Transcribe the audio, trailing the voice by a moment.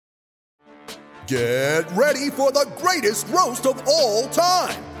Get ready for the greatest roast of all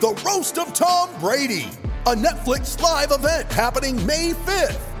time, the Roast of Tom Brady, a Netflix live event happening May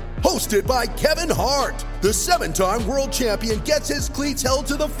 5th. Hosted by Kevin Hart, the 7-time world champion gets his cleats held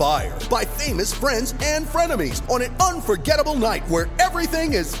to the fire by famous friends and frenemies on an unforgettable night where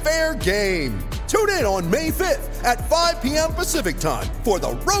everything is fair game. Tune in on May 5th at 5 p.m. Pacific time for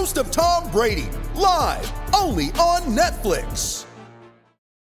the Roast of Tom Brady, live only on Netflix.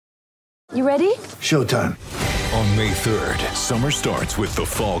 You ready? Showtime. On May 3rd, summer starts with The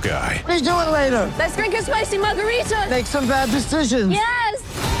Fall Guy. Let's do it later. Let's drink a spicy margarita. Make some bad decisions.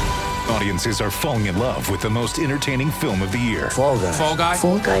 Yes! Audiences are falling in love with the most entertaining film of the year. Fall Guy. Fall Guy?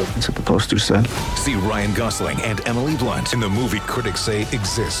 Fall Guy. That's what the poster said. See Ryan Gosling and Emily Blunt in the movie critics say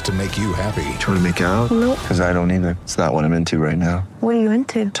exists to make you happy. Trying to make it out? Nope. Because I don't either. It's not what I'm into right now. What are you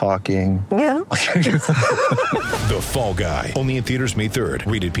into? Talking. Yeah. The Fall Guy. Only in theaters May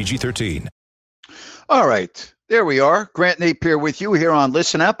 3rd. Rated PG-13. All right. There we are. Grant Napier with you here on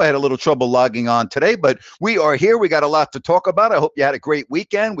Listen Up. I had a little trouble logging on today, but we are here. We got a lot to talk about. I hope you had a great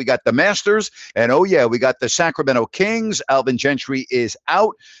weekend. We got the Masters, and oh yeah, we got the Sacramento Kings. Alvin Gentry is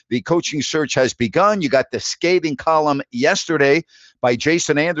out. The coaching search has begun. You got the scathing column yesterday by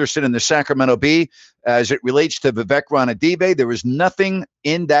Jason Anderson in the Sacramento Bee as it relates to Vivek Ranadive. There was nothing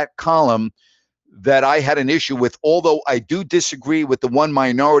in that column that I had an issue with, although I do disagree with the one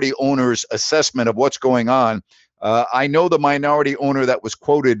minority owner's assessment of what's going on. I know the minority owner that was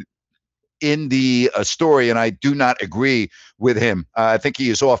quoted in the story, and I do not agree with him. I think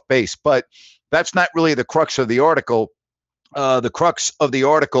he is off base, but that's not really the crux of the article. The crux of the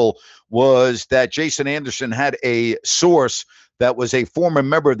article was that Jason Anderson had a source that was a former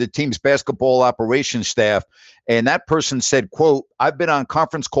member of the team's basketball operations staff. And that person said, quote, I've been on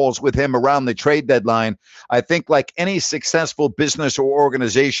conference calls with him around the trade deadline. I think like any successful business or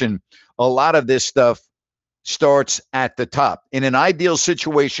organization, a lot of this stuff starts at the top. In an ideal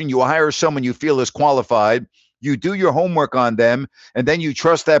situation, you hire someone you feel is qualified, you do your homework on them, and then you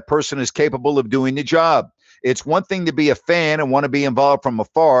trust that person is capable of doing the job. It's one thing to be a fan and want to be involved from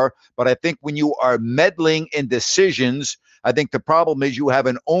afar, but I think when you are meddling in decisions, I think the problem is you have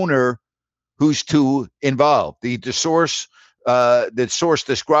an owner who's too involved. The source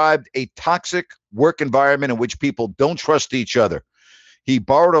described a toxic work environment in which people don't trust each other. He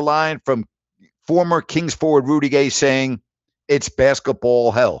borrowed a line from former Kings forward Rudy Gay saying, it's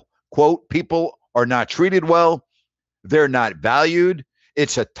basketball hell. Quote, people are not treated well. They're not valued.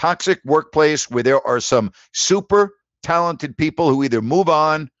 It's a toxic workplace where there are some super talented people who either move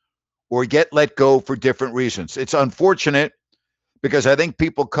on or get let go for different reasons. It's unfortunate because I think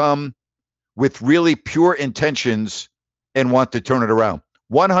people come with really pure intentions and want to turn it around.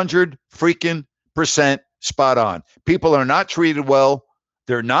 100 freaking % spot on. People are not treated well.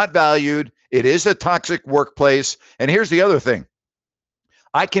 They're not valued. It is a toxic workplace. And here's the other thing.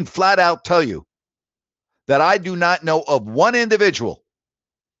 I can flat out tell you that I do not know of one individual,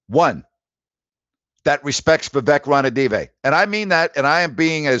 one, that respects Vivek Ranadive. And I mean that, and I am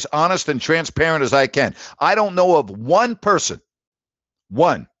being as honest and transparent as I can. I don't know of one person,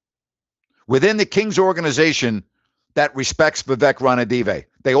 one, within the Kings organization that respects Vivek Ranadive.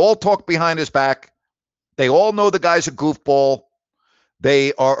 They all talk behind his back. They all know the guy's a goofball.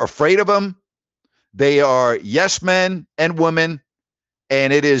 They are afraid of him. They are yes men and women.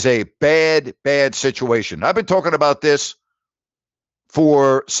 And it is a bad, bad situation. I've been talking about this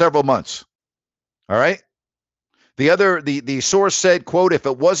for several months. All right. The source said, quote, if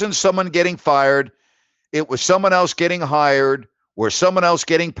it wasn't someone getting fired, it was someone else getting hired or someone else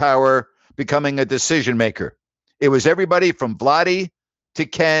getting power, becoming a decision maker. It was everybody from Vladdy to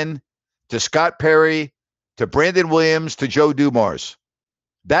Ken to Scott Perry to Brandon Williams to Joe Dumars.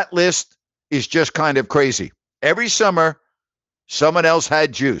 That list is just kind of crazy. Every summer, someone else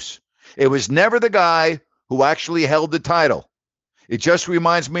had juice. It was never the guy who actually held the title. It just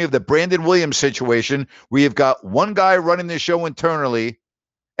reminds me of the Brandon Williams situation where you've got one guy running the show internally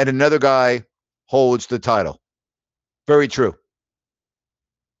and another guy holds the title. Very true.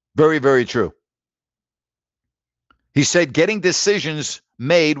 Very, very true. He said getting decisions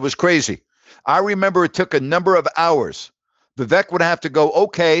made was crazy. I remember it took a number of hours. Vivek would have to go,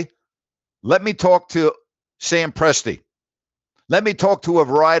 okay, let me talk to Sam Presti. Let me talk to a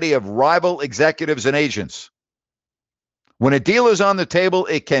variety of rival executives and agents. When a deal is on the table,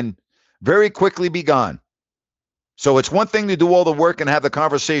 it can very quickly be gone. So it's one thing to do all the work and have the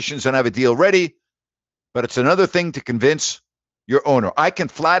conversations and have a deal ready, but it's another thing to convince your owner. I can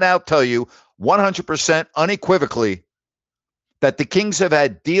flat out tell you 100% unequivocally that the Kings have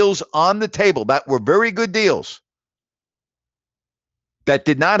had deals on the table that were very good deals that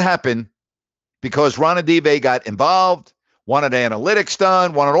did not happen because Ronadive got involved, wanted analytics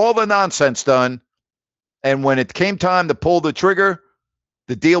done, wanted all the nonsense done. And when it came time to pull the trigger,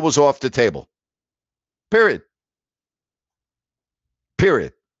 the deal was off the table. Period.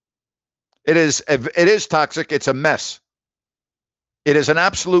 Period. It is toxic. It's a mess. It is an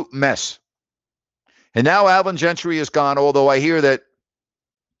absolute mess. And now Alvin Gentry is gone, although I hear that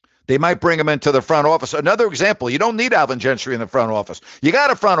they might bring him into the front office. Another example, you don't need Alvin Gentry in the front office. You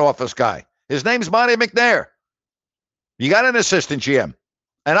got a front office guy. His name's Monty McNair. You got an assistant GM.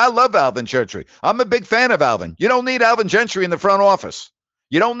 And I love Alvin Gentry. I'm a big fan of Alvin. You don't need Alvin Gentry in the front office.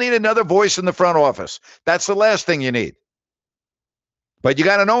 You don't need another voice in the front office. That's the last thing you need. But you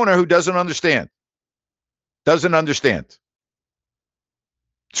got an owner who doesn't understand. Doesn't understand.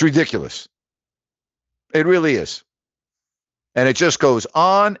 It's ridiculous. It really is. And it just goes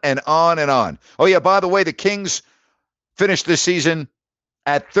on and on and on. Oh, yeah, by the way, the Kings finished this season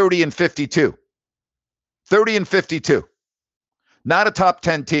at 30-52. 30-52. Not a top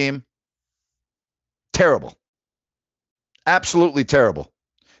 10 team. Terrible. Absolutely terrible.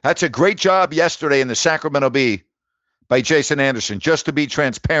 That's a great job yesterday in the Sacramento Bee by Jason Anderson. Just to be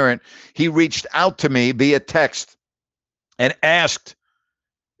transparent, he reached out to me via text and asked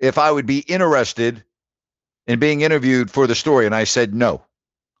if I would be interested in being interviewed for the story. And I said no.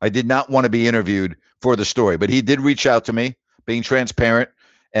 I did not want to be interviewed for the story. But he did reach out to me, being transparent,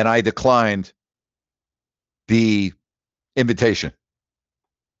 and I declined the invitation.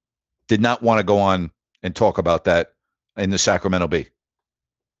 Did not want to go on and talk about that in the Sacramento Bee.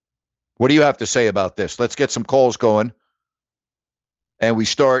 What do you have to say about this? Let's get some calls going. And we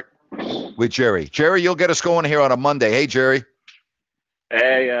start with Jerry. Jerry, you'll get us going here on a Monday. Hey, Jerry.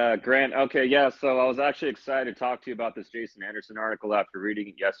 Hey, Grant. Okay, yeah, so I was actually excited to talk to you about this Jason Anderson article after reading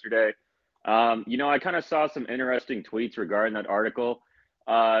it yesterday. I kind of saw some interesting tweets regarding that article.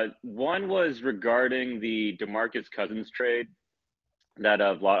 One was regarding the DeMarcus Cousins trade that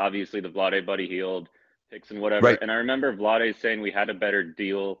obviously the Vlade Buddy Hield picks and whatever. Right. And I remember Vlade saying we had a better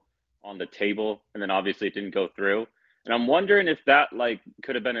deal on the table, and then obviously it didn't go through. And I'm wondering if that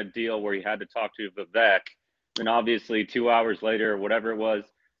could have been a deal where he had to talk to Vivek, and obviously 2 hours later, whatever it was,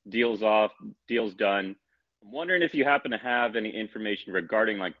 deal's off, deal's done. I'm wondering if you happen to have any information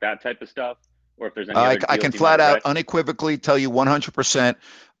regarding that type of stuff, or if there's any other I can flat out unequivocally tell you 100%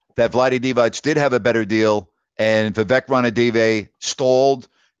 that Vlade Divac did have a better deal, and Vivek Ranadive stalled.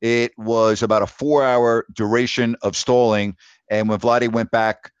 It was about a 4-hour duration of stalling, and when Vlade went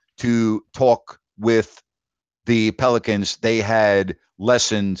back to talk with the Pelicans, they had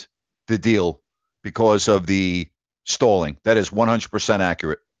lessened the deal because of the stalling. That is 100%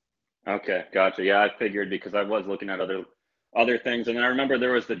 accurate. Okay, gotcha. Yeah, I figured because I was looking at other things. And then I remember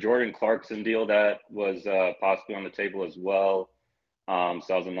there was the Jordan Clarkson deal that was possibly on the table as well. So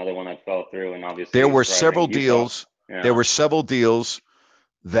that was another one that fell through. And obviously there were several deals. Yeah. There were several deals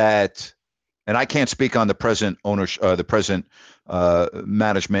that, and I can't speak on the present ownership, the present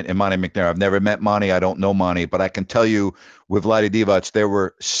management in Monty McNair. I've never met Monty. I don't know Monty, but I can tell you with Vlade Divac, there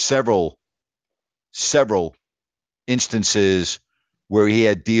were several instances where he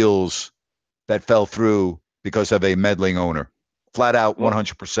had deals that fell through because of a meddling owner. Flat out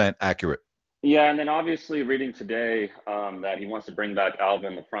 100% accurate. Yeah, and then obviously reading today that he wants to bring back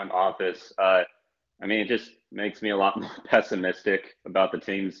Alvin in the front office. It just makes me a lot more pessimistic about the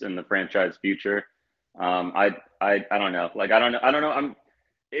teams in the franchise future. I don't know. I don't know.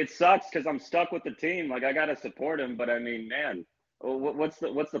 It sucks because I'm stuck with the team. I got to support him, but man, what's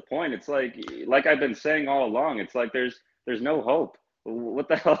the point? It's like I've been saying all along. It's like there's no hope. What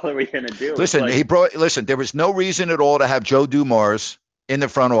the hell are we gonna do? Listen, there was no reason at all to have Joe Dumars in the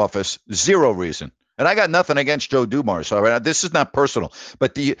front office. Zero reason. And I got nothing against Joe Dumars. All right, this is not personal,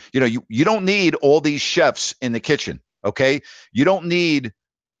 but you don't need all these chefs in the kitchen. Okay, you don't need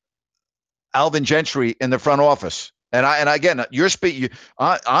Alvin Gentry in the front office. And again,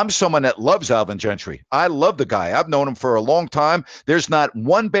 I'm someone that loves Alvin Gentry. I love the guy. I've known him for a long time. There's not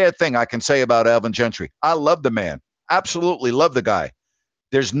one bad thing I can say about Alvin Gentry. I love the man. Absolutely love the guy.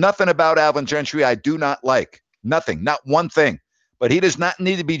 There's nothing about Alvin Gentry I do not like. Nothing, not one thing. But he does not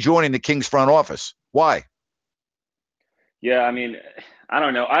need to be joining the Kings front office. Why? Yeah, I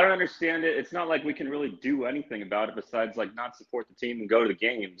don't know. I don't understand it. It's not like we can really do anything about it besides not support the team and go to the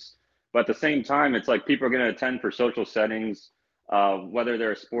games. But at the same time, it's like people are going to attend for social settings, whether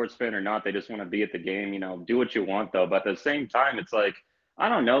they're a sports fan or not. They just want to be at the game. Do what you want, though. But at the same time, it's like, I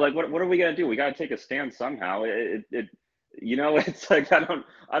don't know. What are we going to do? We got to take a stand somehow. It's like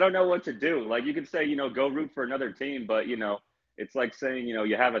I don't know what to do. You could say, go root for another team. But, it's like saying,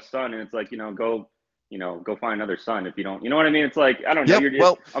 you have a son and it's like, go go find another son if you don't. You know what I mean? It's like, I don't know. Yep.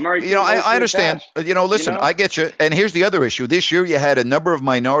 Well, I'm already I understand. attached, Listen, I get you. And here's the other issue. This year, you had a number of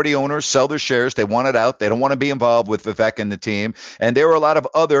minority owners sell their shares. They want it out. They don't want to be involved with Vivek and the team. And there were a lot of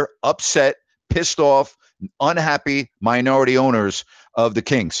other upset, pissed off, unhappy minority owners of the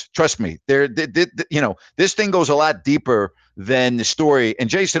Kings. Trust me, this thing goes a lot deeper than the story. And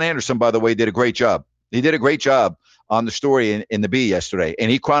Jason Anderson, by the way, did a great job. He did a great job on the story in the Bee yesterday, and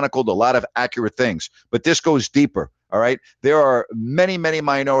he chronicled a lot of accurate things. But this goes deeper, all right? There are many, many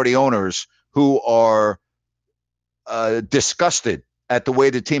minority owners who are disgusted at the way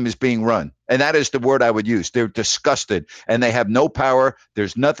the team is being run. And that is the word I would use. They're disgusted, and they have no power.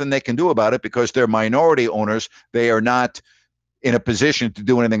 There's nothing they can do about it because they're minority owners. They are not in a position to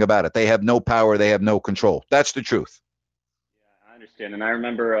do anything about it. They have no power. They have no control. That's the truth. Yeah, I understand. And I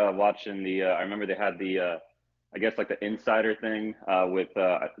remember watching I remember they had I guess like the insider thing with,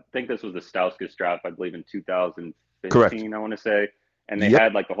 I think this was the Stauskas draft, I believe in 2015, Correct. I want to say. And they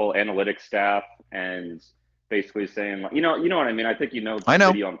had like the whole analytics staff and basically saying, like, you know what I mean? I think the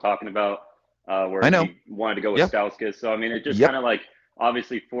video I'm talking about where he wanted to go with Stauskas. So, I mean, it just kind of like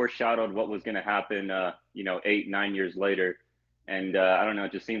obviously foreshadowed what was going to happen, 8-9 years later. And I don't know,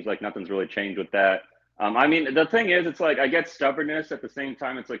 it just seems like nothing's really changed with that. I mean, the thing is, it's like I get stubbornness at the same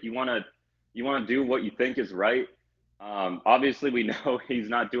time. It's like you want to do what you think is right. Obviously, we know he's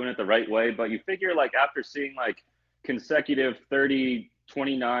not doing it the right way, but you figure like after seeing like consecutive 30,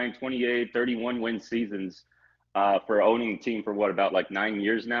 29, 28, 31 win seasons for owning the team for about like 9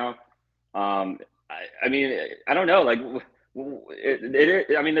 years now. I mean, I don't know. Like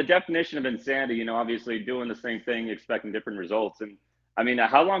I mean, the definition of insanity, obviously doing the same thing, expecting different results. And I mean,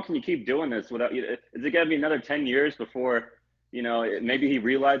 how long can you keep doing this without, is it going to be another 10 years before, maybe he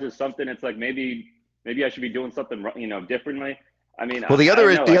realizes something? It's like, maybe I should be doing something, differently. I mean, well, the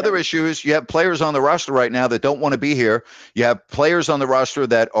other issue is you have players on the roster right now that don't want to be here. You have players on the roster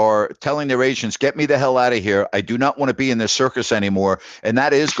that are telling their agents, get me the hell out of here. I do not want to be in this circus anymore. And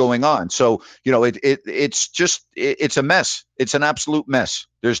that is going on. So, it's a mess. It's an absolute mess.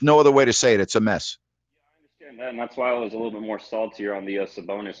 There's no other way to say it. It's a mess. Yeah, I understand that. And that's why I was a little bit more saltier on the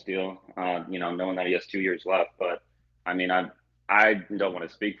Sabonis deal, knowing that he has 2 years left. But I mean, I don't want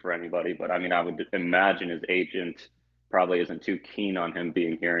to speak for anybody, but I mean, I would imagine his agent probably isn't too keen on him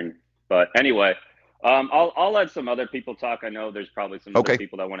being here. But anyway, I'll let some other people talk. I know there's probably some other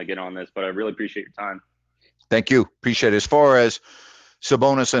people that want to get on this, but I really appreciate your time. Thank you. Appreciate it. As far as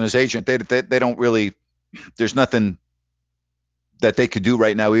Sabonis and his agent, they don't really, there's nothing that they could do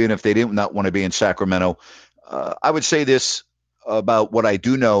right now, even if they did not want to be in Sacramento. I would say this about what I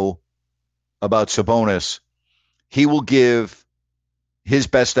do know about Sabonis. He will give his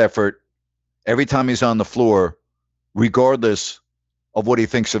best effort every time he's on the floor, regardless of what he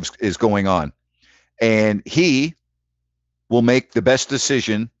thinks is going on. And he will make the best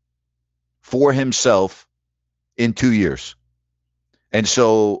decision for himself in 2 years. And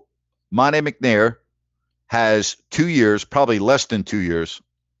so Monte McNair has 2 years, probably less than 2 years,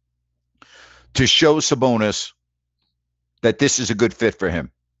 to show Sabonis that this is a good fit for him.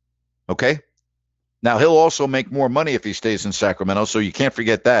 Okay? Now, he'll also make more money if he stays in Sacramento, so you can't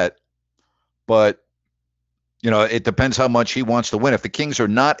forget that. But, it depends how much he wants to win. If the Kings are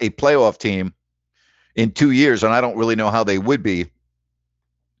not a playoff team in 2 years, and I don't really know how they would be,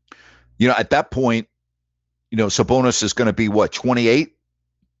 at that point, Sabonis is going to be, 28?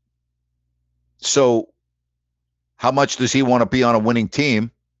 So how much does he want to be on a winning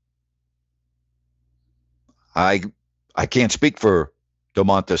team? I can't speak for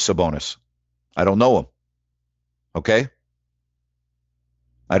Domantas Sabonis. I don't know him. Okay?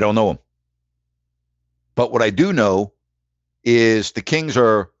 I don't know him. But what I do know is the Kings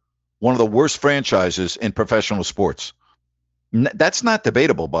are one of the worst franchises in professional sports. That's not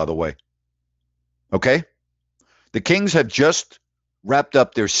debatable, by the way. Okay? The Kings have just wrapped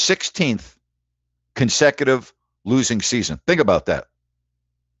up their 16th consecutive losing season. Think about that.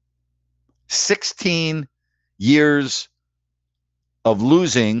 16 years of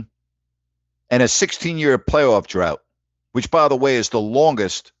losing and a 16-year playoff drought, which, by the way, is the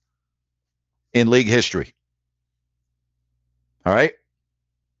longest in league history. All right?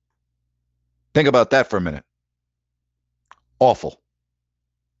 Think about that for a minute. Awful.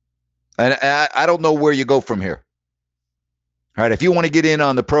 And I don't know where you go from here. All right, if you want to get in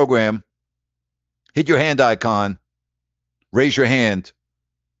on the program, hit your hand icon, raise your hand,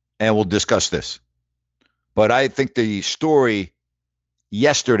 and we'll discuss this. But I think the story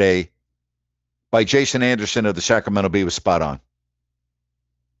yesterday by Jason Anderson of the Sacramento Bee was spot on.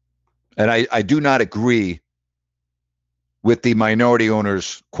 And I do not agree with the minority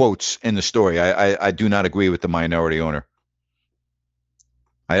owner's quotes in the story. I do not agree with the minority owner.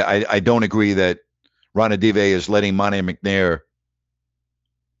 I don't agree that Ron Adive is letting Monty McNair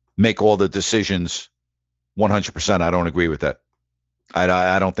make all the decisions 100%. I don't agree with that.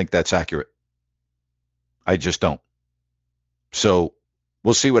 I don't think that's accurate. I just don't. So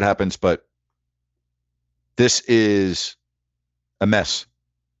we'll see what happens, but this is a mess.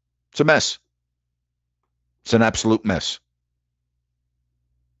 It's a mess. It's an absolute mess.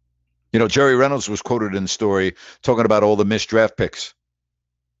 You know, Jerry Reynolds was quoted in the story talking about all the missed draft picks.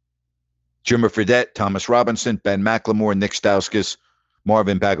 Jimmer Fredette, Thomas Robinson, Ben McLemore, Nick Stauskas,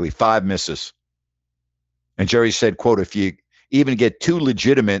 Marvin Bagley, 5 misses. And Jerry said, quote, if you even get 2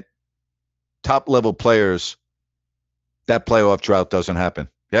 legitimate top-level players, that playoff drought doesn't happen.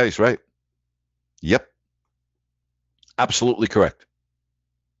 Yeah, he's right. Yep. Absolutely correct.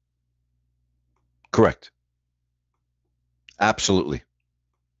 Correct. Absolutely.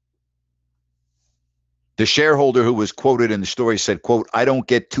 The shareholder who was quoted in the story said, quote, I don't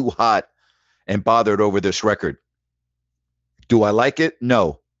get too hot and bothered over this record. Do I like it?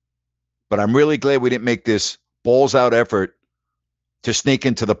 No. But I'm really glad we didn't make this balls-out effort to sneak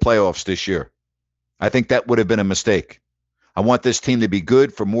into the playoffs this year. I think that would have been a mistake. I want this team to be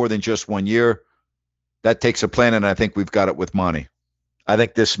good for more than just 1 year. That takes a plan, and I think we've got it with Monty. I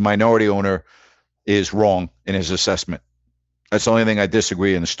think this minority owner is wrong in his assessment. That's the only thing I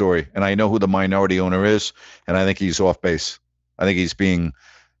disagree in the story. And I know who the minority owner is, and I think he's off base. I think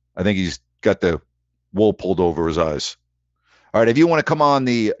he's got the wool pulled over his eyes. All right, if you want to come on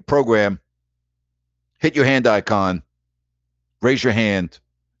the program, hit your hand icon, raise your hand,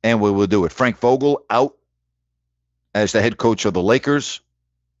 and we will do it. Frank Vogel out as the head coach of the Lakers.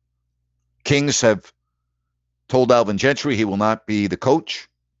 Kings have told Alvin Gentry he will not be the coach.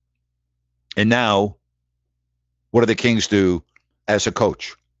 And now, what do the Kings do as a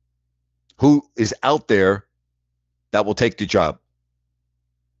coach? Who is out there that will take the job?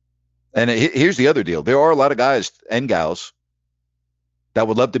 And here's the other deal. There are a lot of guys and gals that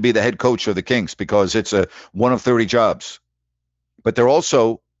would love to be the head coach of the Kings because it's a 1 of 30 jobs. But there are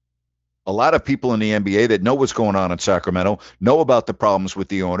also a lot of people in the NBA that know what's going on in Sacramento, know about the problems with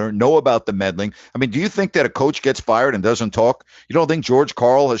the owner, know about the meddling. I mean, do you think that a coach gets fired and doesn't talk? You don't think George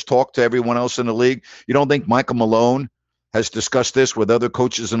Karl has talked to everyone else in the league? You don't think Michael Malone has discussed this with other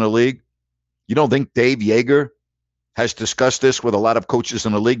coaches in the league? You don't think Dave Yeager has discussed this with a lot of coaches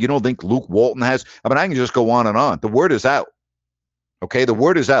in the league? You don't think Luke Walton has? I mean, I can just go on and on. The word is out. Okay, the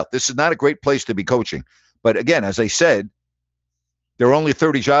word is out. This is not a great place to be coaching. But again, as I said, there are only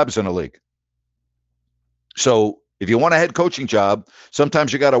 30 jobs in the league. So if you want a head coaching job,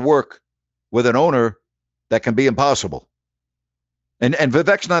 sometimes you got to work with an owner that can be impossible. And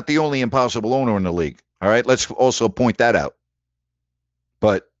Vivek's not the only impossible owner in the league. All right, let's also point that out.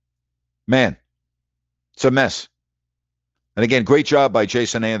 But, man, it's a mess. And again, great job by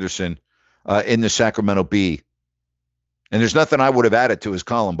Jason Anderson in the Sacramento Bee. And there's nothing I would have added to his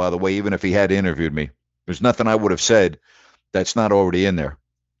column, by the way, even if he had interviewed me. There's nothing I would have said that's not already in there.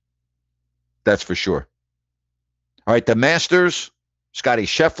 That's for sure. All right, the Masters, Scotty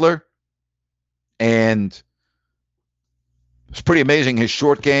Scheffler, and it's pretty amazing his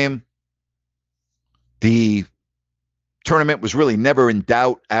short game. The tournament was really never in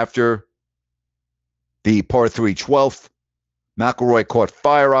doubt after the par 3 12th. McIlroy caught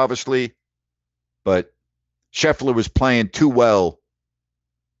fire, obviously, but Scheffler was playing too well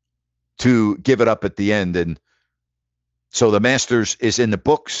to give it up at the end. And so the Masters is in the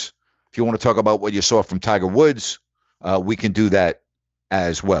books. If you want to talk about what you saw from Tiger Woods, we can do that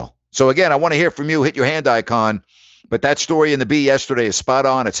as well. So again, I want to hear from you. Hit your hand icon. But that story in the Bee yesterday is spot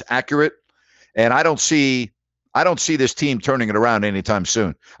on. It's accurate. And I don't see this team turning it around anytime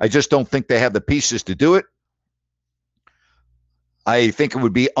soon. I just don't think they have the pieces to do it. I think it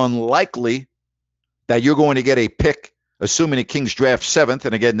would be unlikely that you're going to get a pick, assuming the Kings draft 7th,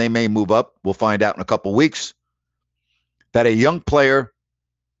 and again, they may move up. We'll find out in a couple weeks, that a young player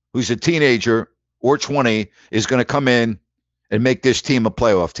who's a teenager or 20 is going to come in and make this team a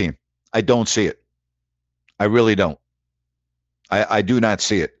playoff team. I don't see it. I really don't. I do not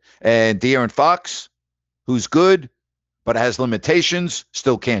see it. And De'Aaron Fox, who's good, but has limitations,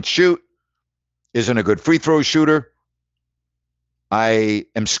 still can't shoot, isn't a good free throw shooter. I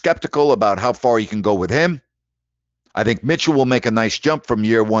am skeptical about how far you can go with him. I think Mitchell will make a nice jump from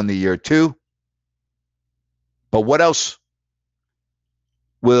year 1 to year 2. But what else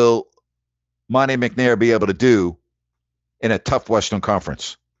will Monty McNair be able to do in a tough Western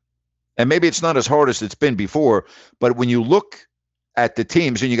Conference? And maybe it's not as hard as it's been before, but when you look at the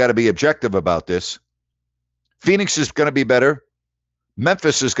teams, and you got to be objective about this, Phoenix is going to be better.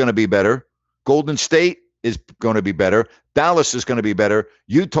 Memphis is going to be better. Golden State is going to be better. Dallas is going to be better.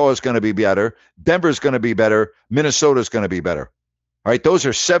 Utah is going to be better. Denver is going to be better. Minnesota is going to be better. All right, those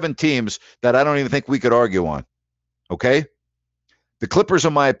are 7 teams that I don't even think we could argue on. Okay? The Clippers,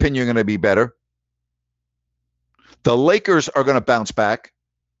 in my opinion, are going to be better. The Lakers are going to bounce back.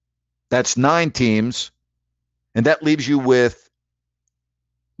 That's 9 teams. And that leaves you with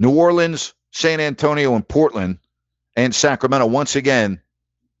New Orleans, San Antonio, and Portland, and Sacramento once again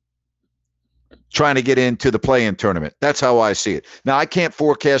trying to get into the play-in tournament. That's how I see it. Now, I can't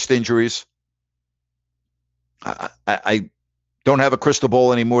forecast injuries. I don't have a crystal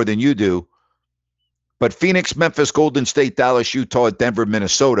ball any more than you do. But Phoenix, Memphis, Golden State, Dallas, Utah, Denver,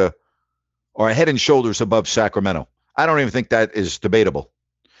 Minnesota are head and shoulders above Sacramento. I don't even think that is debatable.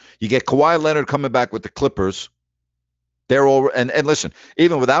 You get Kawhi Leonard coming back with the Clippers. They're all, and listen,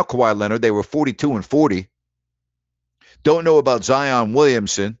 even without Kawhi Leonard, they were 42-40. Don't know about Zion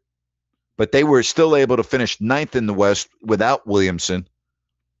Williamson, but they were still able to finish 9th in the West without Williamson.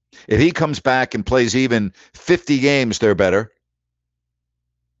 If he comes back and plays even 50 games, they're better.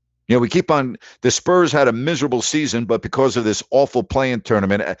 You know, we keep on, the Spurs had a miserable season, but because of this awful play-in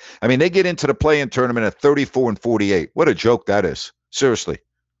tournament, I mean, they get into the play-in tournament at 34-48. What a joke that is. Seriously.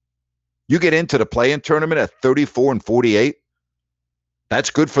 You get into the play-in tournament at 34-48? That's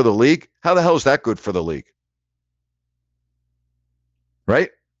good for the league? How the hell is that good for the league? Right?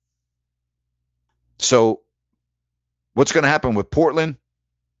 So, what's going to happen with Portland?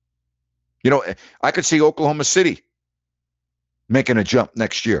 You know, I could see Oklahoma City making a jump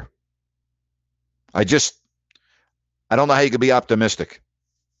next year. I don't know how you could be optimistic.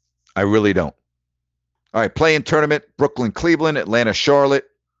 I really don't. All right, play-in tournament, Brooklyn, Cleveland, Atlanta, Charlotte,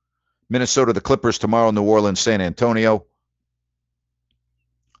 Minnesota, the Clippers tomorrow, New Orleans, San Antonio.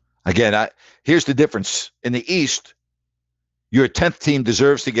 Again, here's the difference. In the East, your 10th team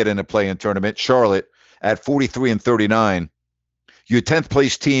deserves to get in a play-in tournament, Charlotte, at 43-39. Your 10th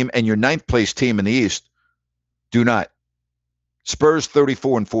place team and your 9th place team in the East do not. Spurs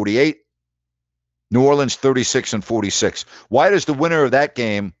 34-48. New Orleans 36-46. Why does the winner of that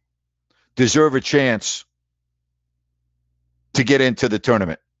game deserve a chance to get into the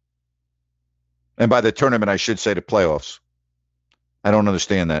tournament? And by the tournament, I should say the playoffs. I don't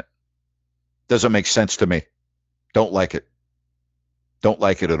understand that. Doesn't make sense to me. Don't like it. Don't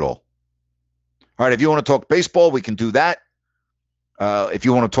like it at all. All right, if you want to talk baseball, we can do that. If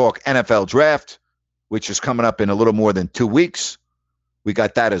you want to talk NFL draft, which is coming up in a little more than 2 weeks, we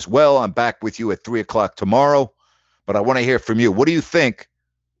got that as well. I'm back with you at 3 o'clock tomorrow. But I want to hear from you. What do you think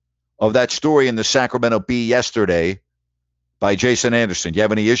of that story in the Sacramento Bee yesterday by Jason Anderson? Do you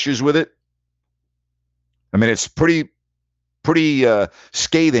have any issues with it? I mean, it's pretty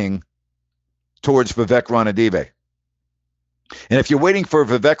scathing towards Vivek Ranadive. And if you're waiting for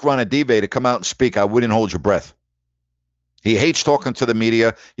Vivek Ranadive to come out and speak, I wouldn't hold your breath. He hates talking to the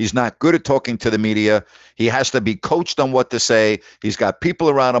media. He's not good at talking to the media. He has to be coached on what to say. He's got people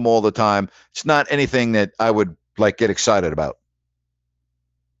around him all the time. It's not anything that I would get excited about.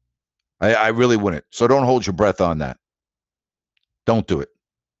 I really wouldn't. So don't hold your breath on that. Don't do it.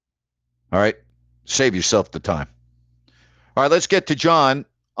 All right? Save yourself the time. All right, let's get to John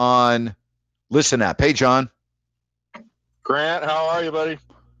on Listen App. Hey, John. Grant, how are you, buddy?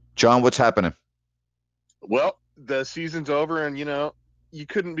 John, what's happening? Well, the season's over, and, you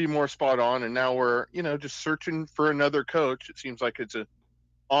couldn't be more spot on, and now we're, just searching for another coach. It seems like it's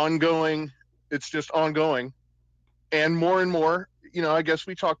just ongoing. And more, I guess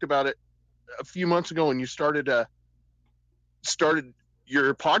we talked about it a few months ago when you started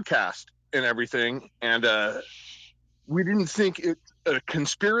your podcast and everything, and we didn't think a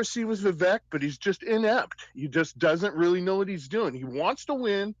conspiracy was Vivek, but he's just inept. He just doesn't really know what he's doing. He wants to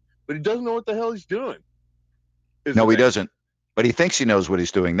win, but he doesn't know what the hell he's doing. No, he doesn't. But he thinks he knows what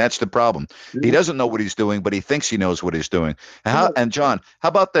he's doing. That's the problem. Yeah. He doesn't know what he's doing, but he thinks he knows what he's doing. And John, how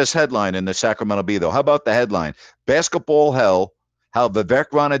about this headline in the Sacramento Bee, though? How about the headline? Basketball hell, how Vivek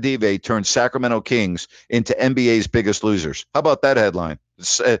Ranadive turned Sacramento Kings into NBA's biggest losers. How about that headline?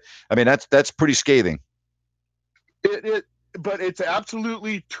 That's pretty scathing. But it's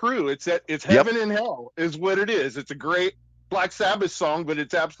absolutely true. It's heaven and hell is what it is. It's a great Black Sabbath song, but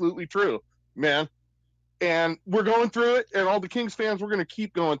it's absolutely true, man. And we're going through it, and all the Kings fans, we're going to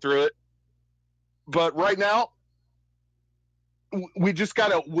keep going through it. But right now, we just got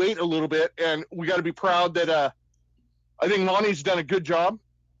to wait a little bit, and we got to be proud that I think Monty's done a good job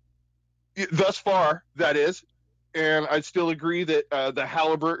thus far, that is. And I still agree that the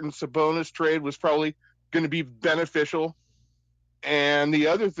Halliburton-Sabonis trade was probably going to be beneficial. And the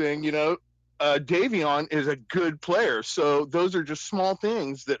other thing, Davion is a good player. So those are just small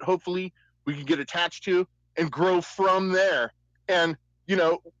things that hopefully we can get attached to and grow from there. And, you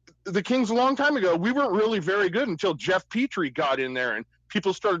know, the Kings a long time ago, we weren't really very good until Jeff Petrie got in there and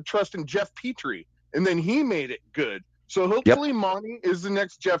people started trusting Jeff Petrie, and then he made it good. So hopefully Monty is the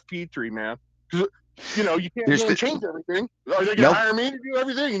next Jeff Petrie, man. Because, you know, you can't change everything. Are they going to hire me to do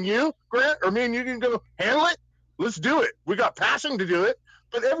everything, and you, Grant, or me and you can go handle it? Let's do it. We got passing to do it.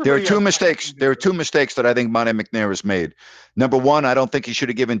 But there are two mistakes. There are two mistakes that I think Monte McNair has made. Number one, I don't think he should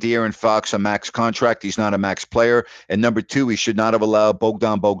have given De'Aaron Fox a max contract. He's not a max player. And number two, he should not have allowed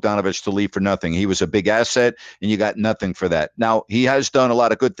Bogdan Bogdanovic to leave for nothing. He was a big asset, and you got nothing for that. Now, he has done a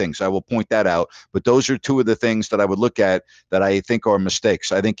lot of good things. I will point that out. But those are two of the things that I would look at that I think are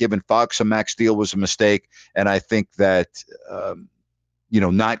mistakes. I think giving Fox a max deal was a mistake, and I think that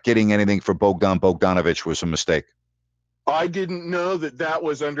not getting anything for Bogdan Bogdanovic was a mistake. I didn't know that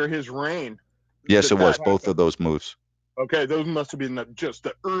was under his reign. Yes, it was. Both of those moves. Okay, those must have been just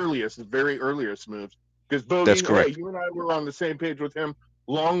the very earliest moves. Because Bogey, that's correct. You and I were on the same page with him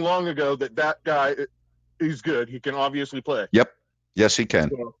long ago that guy, he's good. He can obviously play. Yep. Yes, he can.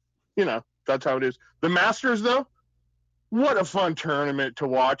 So, that's how it is. The Masters, though, what a fun tournament to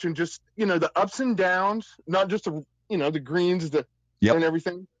watch. And just, the ups and downs, not just, the greens and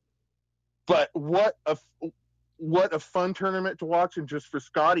everything. But what a fun tournament to watch. And just for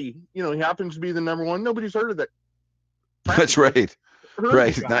Scotty, he happens to be the number one. Nobody's heard of that. That's right.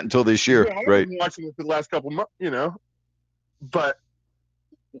 Right. Not until this year. Right. I've been watching it for the last couple months, but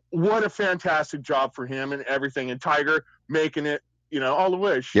what a fantastic job for him and everything. And Tiger making it, all the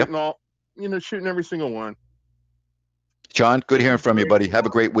way, shooting shooting every single one. John, good hearing from you, buddy. Have a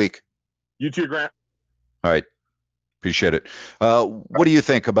great week. You too, Grant. All right. Appreciate it. What do you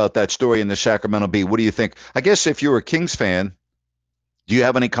think about that story in the Sacramento Bee? What do you think? I guess if you're a Kings fan, do you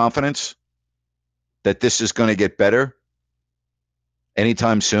have any confidence that this is going to get better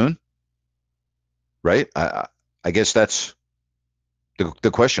anytime soon? Right? I guess that's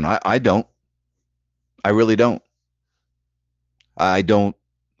the question. I don't. I really don't. I don't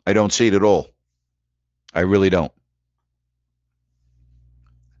see it at all. I really don't.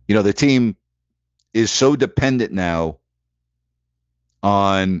 The team is so dependent now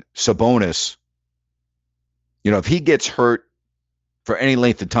on Sabonis. If he gets hurt for any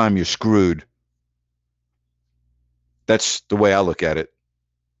length of time, you're screwed. That's the way I look at it.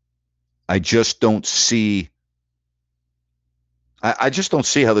 I just don't see how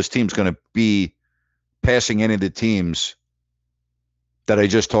this team's going to be passing any of the teams that I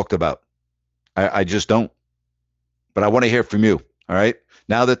just talked about. I just don't. But I want to hear from you, all right?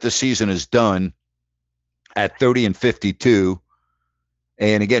 Now that the season is done at 30-52,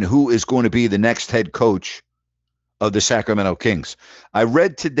 and again, who is going to be the next head coach of the Sacramento Kings? I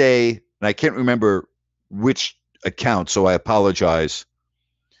read today, and I can't remember which account, so I apologize,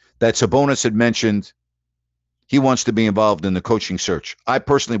 that Sabonis had mentioned he wants to be involved in the coaching search. I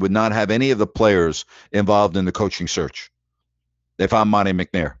personally would not have any of the players involved in the coaching search if I'm Monte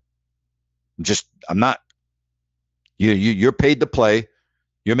McNair. I'm not. You're paid to play.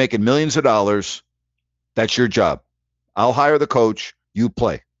 You're making millions of dollars. That's your job. I'll hire the coach. You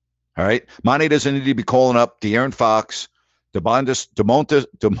play. All right? Monty doesn't need to be calling up De'Aaron Fox, Domantas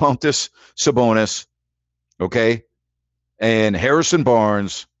Sabonis, okay, and Harrison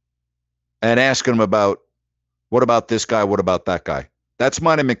Barnes, and asking them about, what about this guy? What about that guy? That's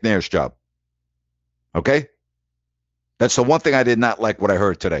Monty McNair's job. Okay? That's the one thing I did not like what I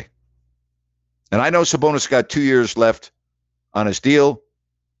heard today. And I know Sabonis got 2 years left on his deal.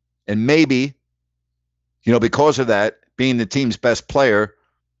 And maybe, because of that, being the team's best player,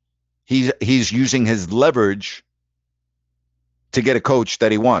 he's using his leverage to get a coach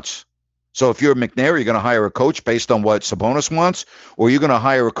that he wants. So if you're McNair, you're going to hire a coach based on what Sabonis wants, or you're going to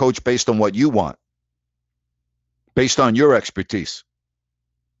hire a coach based on what you want, based on your expertise.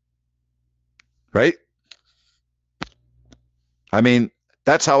 Right? I mean,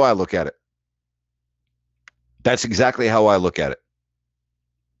 that's how I look at it. That's exactly how I look at it.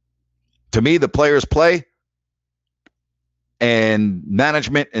 To me, the players play, and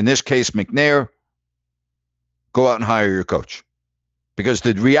management, in this case McNair, go out and hire your coach. Because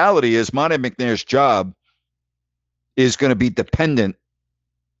the reality is Monte McNair's job is going to be dependent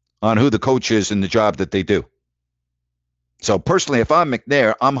on who the coach is and the job that they do. So personally, if I'm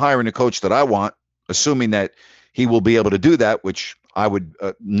McNair, I'm hiring a coach that I want, assuming that he will be able to do that, which I would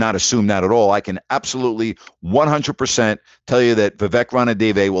not assume that at all. I can absolutely 100% tell you that Vivek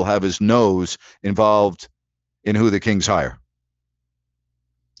Ranadive will have his nose involved in who the Kings hire.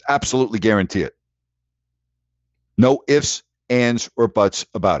 Absolutely guarantee it. No ifs, ands, or buts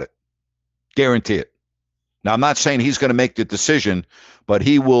about it. Guarantee it. Now, I'm not saying he's going to make the decision, but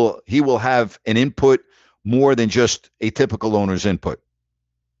he will have an input more than just a typical owner's input.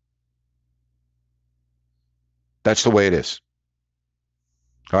 That's the way it is.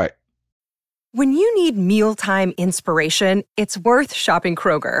 All right. When you need mealtime inspiration, it's worth shopping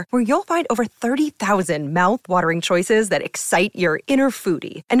Kroger, where you'll find over 30,000 mouth-watering choices that excite your inner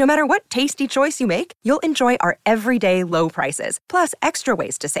foodie. And no matter what tasty choice you make, you'll enjoy our everyday low prices, plus extra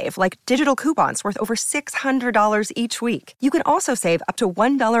ways to save, like digital coupons worth over $600 each week. You can also save up to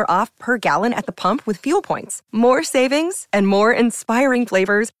 $1 off per gallon at the pump with fuel points. More savings and more inspiring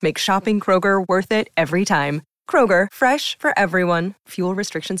flavors make shopping Kroger worth it every time. Kroger, fresh for everyone. Fuel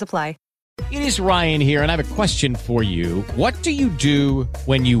restrictions apply. It is Ryan here, and I have a question for you. What do you do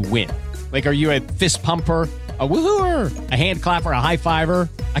when you win? Like, are you a fist pumper, a woohooer, a hand clapper, a high fiver?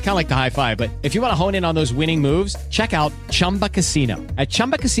 I kind of like the high five, but if you want to hone in on those winning moves, check out Chumba Casino. At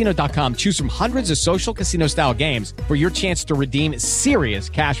ChumbaCasino.com, choose from hundreds of social casino-style games for your chance to redeem serious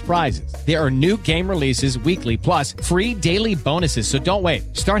cash prizes. There are new game releases weekly, plus free daily bonuses, so don't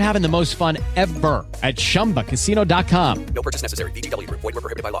wait. Start having the most fun ever at ChumbaCasino.com. No purchase necessary. VGW. Void where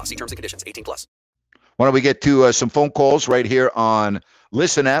prohibited by law. See terms and conditions. 18+. Why don't we get to some phone calls right here on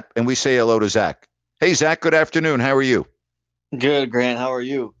Listen App, and we say hello to Zach. Hey, Zach, good afternoon. How are you? Good, Grant. How are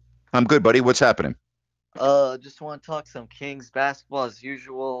you? I'm good, buddy. What's happening? Just want to talk some Kings basketball as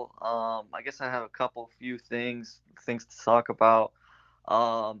usual. I guess I have a few things to talk about.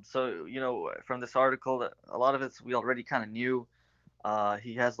 So, from this article, a lot of it's we already kind of knew.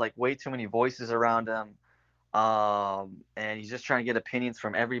 He has like way too many voices around him. And he's just trying to get opinions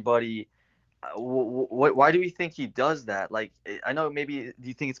from everybody. Why do you think he does that? Like, I know maybe do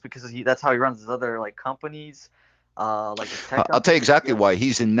you think it's because that's how he runs his other like companies? Like I'll tell you exactly why.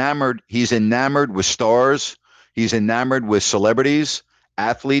 He's enamored with stars. He's enamored with celebrities,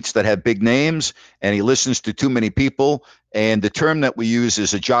 athletes that have big names, and he listens to too many people. And the term that we use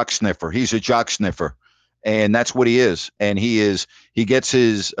is a jock sniffer. He's a jock sniffer, and that's what he is. And he gets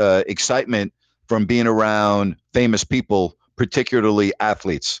his excitement from being around famous people, particularly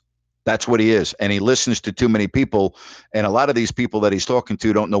athletes. That's what he is. And he listens to too many people. And a lot of these people that he's talking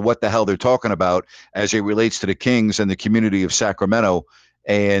to don't know what the hell they're talking about as it relates to the Kings and the community of Sacramento.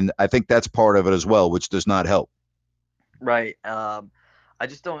 And I think that's part of it as well, which does not help. Right. I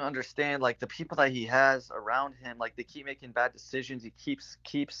just don't understand, like, the people that he has around him, like, they keep making bad decisions. He keeps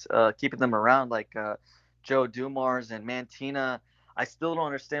keeping them around, like Joe Dumars and Mantina. I still don't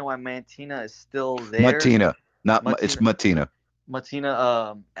understand why Mantina is still there. It's Matina.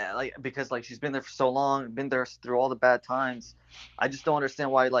 Matina, like, because like she's been there for so long, been there through all the bad times. I just don't understand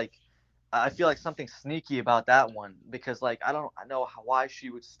why. Like, I feel like something sneaky about that one, because like I know why she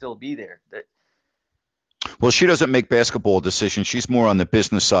would still be there. Well, she doesn't make basketball decisions. She's more on the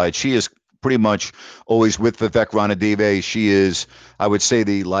business side. She is pretty much always with Vivek Ranadive. She is, I would say,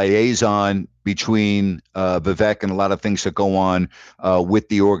 the liaison between Vivek and a lot of things that go on with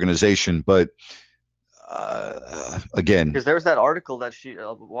the organization. But again, because there was that article that she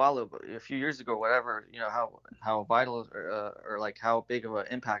a few years ago, whatever, how vital or like how big of an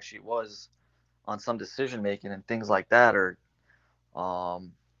impact she was on some decision making and things like that, or I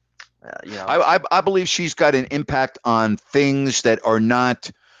believe she's got an impact on things that are not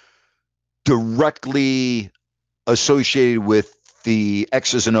directly associated with the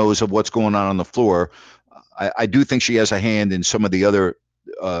X's and O's of what's going on the floor. I do think she has a hand in some of the other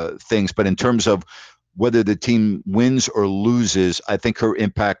things, but in terms of whether the team wins or loses, I think her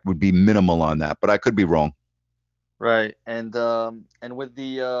impact would be minimal on that, but I could be wrong. Right. And with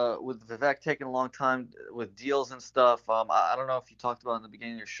Vivek taking a long time with deals and stuff, I don't know if you talked about in the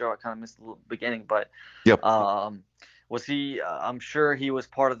beginning of your show. I kind of missed the beginning, but yep. Was he? I'm sure he was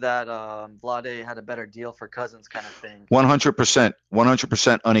part of that. Vlade had a better deal for Cousins, kind of thing.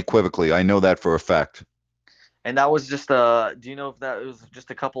 100%, unequivocally. I know that for a fact. And that was just do you know if that was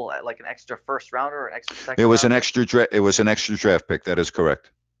just a couple, like an extra first rounder or an extra second? It was an extra draft pick. That is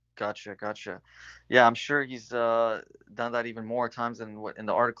correct. Gotcha. Yeah, I'm sure he's done that even more times than what in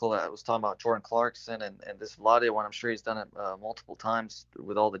the article that was talking about Jordan Clarkson and this Vlade one. I'm sure he's done it multiple times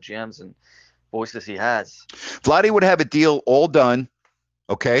with all the GMs and voices he has. Vlade would have a deal all done,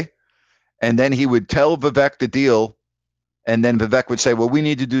 okay, and then he would tell Vivek the deal. And then Vivek would say, well, we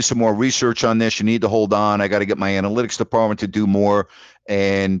need to do some more research on this. You need to hold on. I got to get my analytics department to do more.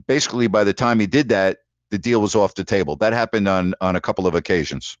 And basically, by the time he did that, the deal was off the table. That happened on a couple of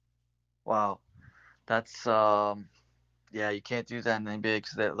occasions. Wow. That's, you can't do that in the NBA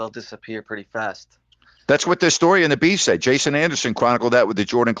because they'll disappear pretty fast. That's what the story in the Bee said. Jason Anderson chronicled that with the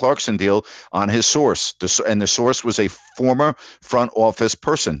Jordan Clarkson deal on his source. And the source was a former front office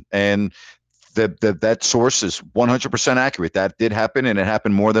person. And that source is 100% accurate. That did happen, and it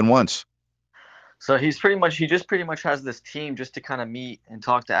happened more than once. So he just pretty much has this team just to kind of meet and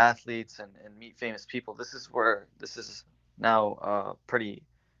talk to athletes and meet famous people. This is now pretty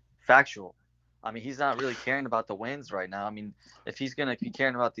factual. I mean, he's not really caring about the wins right now. I mean, if he's gonna be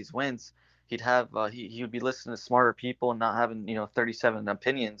caring about these wins, he'd have he would be listening to smarter people and not having 37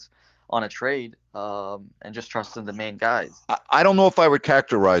 opinions on a trade, and just trusting the main guys. I don't know if I would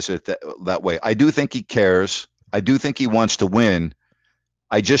characterize it that way. I do think he cares. I do think he wants to win.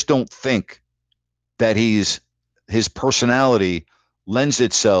 I just don't think that his personality lends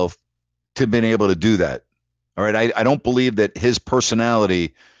itself to being able to do that. All right. I don't believe that his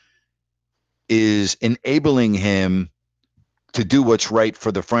personality is enabling him to do what's right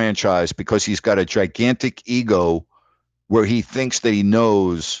for the franchise, because he's got a gigantic ego where he thinks that he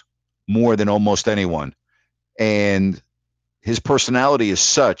knows more than almost anyone. And his personality is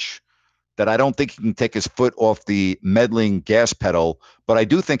such that I don't think he can take his foot off the meddling gas pedal, but I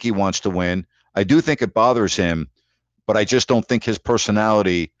do think he wants to win. I do think it bothers him, but I just don't think his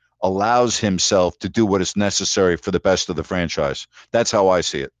personality allows himself to do what is necessary for the best of the franchise. That's how I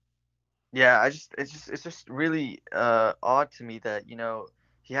see it. Yeah, it's just really odd to me that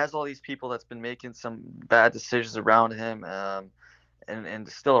he has all these people that's been making some bad decisions around him, and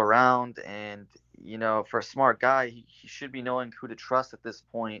still around, and for a smart guy, he should be knowing who to trust at this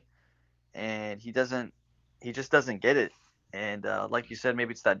point, and he just doesn't get it. And like you said,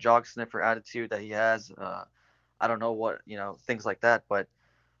 maybe it's that jog sniffer attitude that he has. I don't know what, things like that, but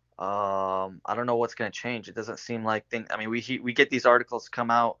I don't know what's going to change. It doesn't seem like I mean, we get these articles come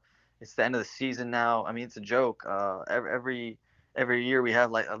out. It's the end of the season now. I mean, it's a joke. Every year we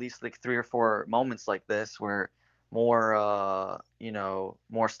have like at least like 3 or 4 moments like this where more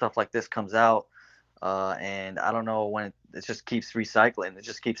more stuff like this comes out, and I don't know when it just keeps recycling. It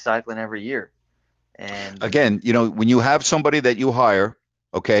just keeps cycling every year. And again, when you have somebody that you hire,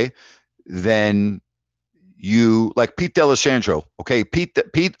 okay, then you like Pete D'Alessandro. Okay, Pete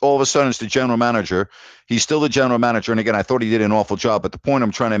all of a sudden is the general manager. He's still the general manager, and again, I thought he did an awful job. But the point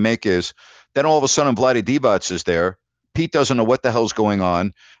I'm trying to make is, then all of a sudden, Vlade Divac is there. Pete doesn't know what the hell's going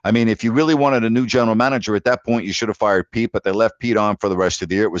on. I mean, if you really wanted a new general manager at that point, you should have fired Pete, but they left Pete on for the rest of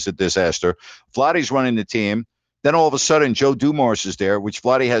the year. It was a disaster. Vlade's running the team. Then all of a sudden, Joe Dumars is there, which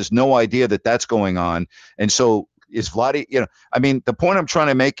Vlade has no idea that that's going on. And so is Vlade, I mean, the point I'm trying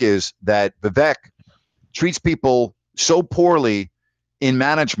to make is that Vivek treats people so poorly in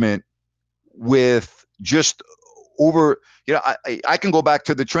management with just over, I can go back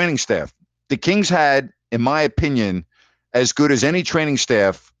to the training staff. The Kings had, in my opinion, as good as any training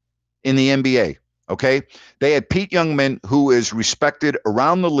staff in the NBA. Okay. They had Pete Youngman, who is respected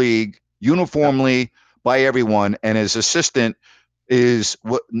around the league uniformly by everyone, and his assistant is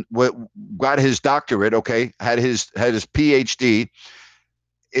what got his doctorate. Okay. Had his PhD,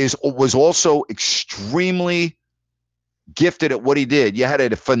 was also extremely gifted at what he did. You had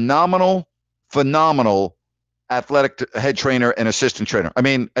a phenomenal athletic head trainer and assistant trainer. I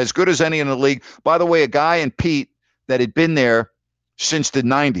mean, as good as any in the league. By the way, a guy in Pete that had been there since the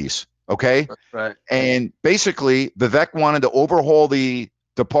 90s, okay? Right. And basically, Vivek wanted to overhaul the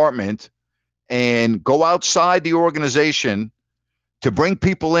department and go outside the organization to bring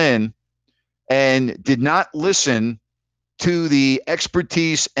people in, and did not listen to the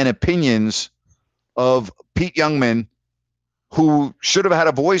expertise and opinions of Pete Youngman, who should have had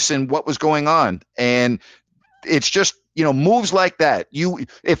a voice in what was going on. And it's just, moves like that.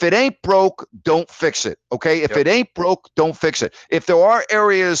 If it ain't broke, don't fix it. Okay. If it ain't broke, don't fix it. If there are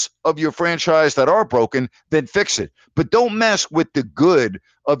areas of your franchise that are broken, then fix it. But don't mess with the good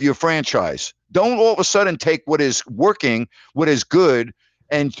of your franchise. Don't all of a sudden take what is working, what is good,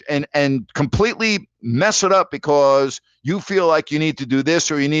 and completely mess it up because you feel like you need to do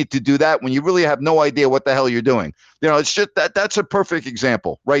this or you need to do that when you really have no idea what the hell you're doing. It's just that's a perfect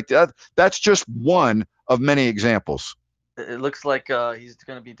example, right? That's just one of many examples. It looks like he's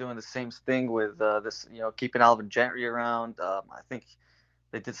going to be doing the same thing with this, keeping Alvin Gentry around. I think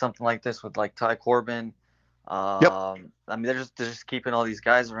they did something like this with like Ty Corbin. Yep. I mean, they're just keeping all these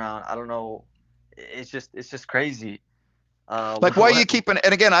guys around. I don't know. It's just crazy. Like, why are you keeping?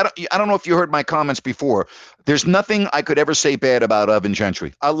 And again, I don't know if you heard my comments before. There's nothing I could ever say bad about Alvin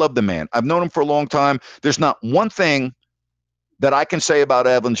Gentry. I love the man. I've known him for a long time. There's not one thing that I can say about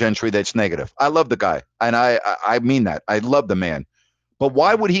Alvin Gentry that's negative. I love the guy, and I mean that. I love the man. But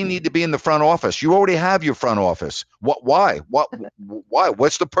why would he need to be in the front office? You already have your front office. Why? Why?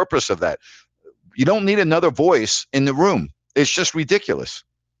 What's the purpose of that? You don't need another voice in the room. It's just ridiculous.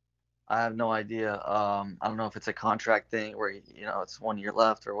 I have no idea. I don't know if it's a contract thing where it's 1 year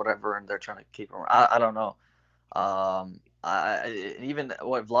left or whatever, and they're trying to keep him. I don't know. Even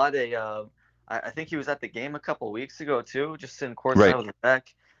what Vlade. I think he was at the game a couple of weeks ago too, just sitting courtside with Vivek.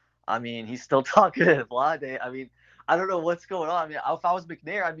 I mean, he's still talking to Vlade. I mean, I don't know what's going on. I mean, if I was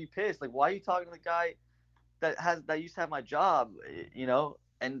McNair, I'd be pissed. Like, why are you talking to the guy that used to have my job?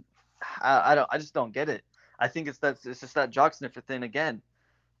 And I just don't get it. I think it's just that jock sniffer thing again.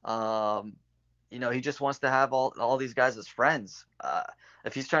 He just wants to have all these guys as friends.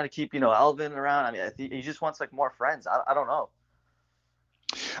 If he's trying to keep Alvin around, I mean, he just wants like more friends. I don't know.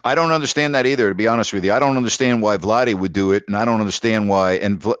 I don't understand that either, to be honest with you. I don't understand why Vlade would do it, and I don't understand why.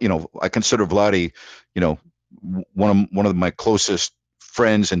 And I consider Vlade, one of my closest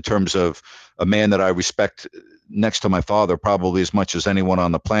friends in terms of a man that I respect next to my father probably as much as anyone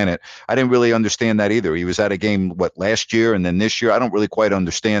on the planet. I didn't really understand that either. He was at a game last year and then this year. I don't really quite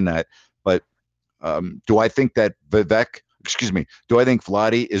understand that. But do I think that do I think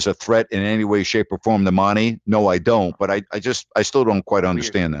Vlade is a threat in any way, shape, or form to Monty? No, I don't. But I still don't quite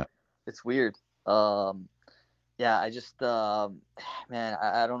understand that. It's weird. Yeah, I just man,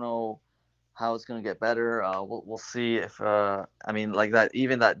 I don't know how it's gonna get better. We'll see if like that.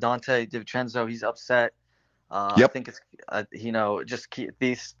 Even that Dante DiVincenzo, he's upset. I think it's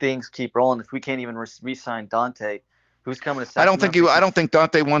these things keep rolling. If we can't even re-sign Dante, who's coming to Sacramento? I don't think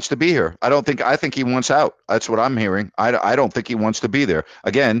Dante wants to be here. I think he wants out. That's what I'm hearing. I don't think he wants to be there.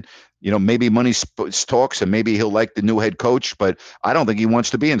 Again, maybe money talks and maybe he'll like the new head coach, but I don't think he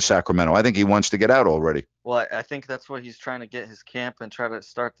wants to be in Sacramento. I think he wants to get out already. Well, I think that's what he's trying to get his camp and try to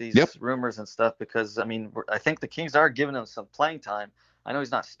start these rumors and stuff, because I mean, I think the Kings are giving him some playing time. I know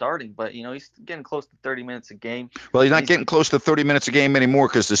he's not starting, but he's getting close to 30 minutes a game. Well, he's not getting close to 30 minutes a game anymore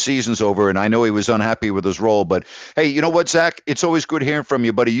because the season's over, and I know he was unhappy with his role. But hey, you know what, Zach? It's always good hearing from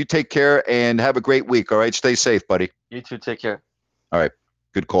you, buddy. You take care and have a great week. All right, stay safe, buddy. You too. Take care. All right,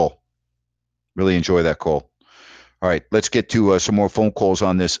 good call. Really enjoy that call. All right, let's get to some more phone calls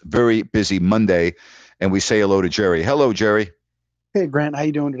on this very busy Monday, and we say hello to Jerry. Hello, Jerry. Hey, Grant. How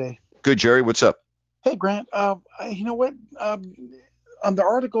you doing today? Good, Jerry. What's up? Hey, Grant. You know what? On the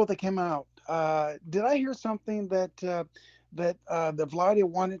article that came out, did I hear something that the Vlade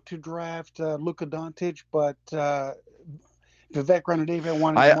wanted to draft Luka Doncic, but Vivek Ranadive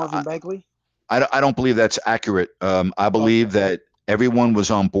wanted Marvin Bagley? I don't believe that's accurate. I believe that everyone was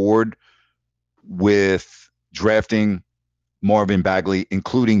on board with drafting Marvin Bagley,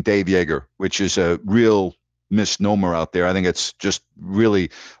 including Dave Yeager, which is a real misnomer out there. I think it's just really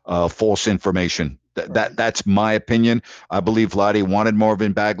false information. That's my opinion. I believe Vlade wanted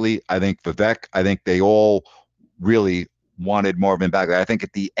Marvin Bagley. I think Vivek, I think they all really wanted Marvin Bagley. I think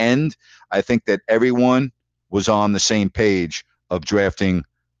at the end, I think that everyone was on the same page of drafting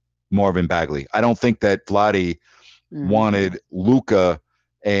Marvin Bagley. I don't think that Vlade wanted Luka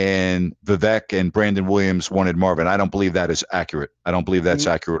and Vivek and Brandon Williams wanted Marvin. I don't believe that is accurate. I don't believe that's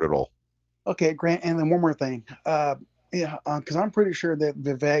accurate at all. Okay, Grant, and then one more thing. Because I'm pretty sure that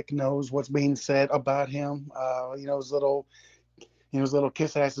Vivek knows what's being said about him. His little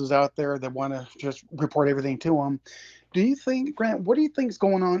kiss asses out there that want to just report everything to him. Do you think, Grant, what do you think is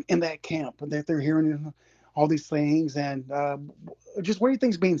going on in that camp that they're hearing all these things, and just what do you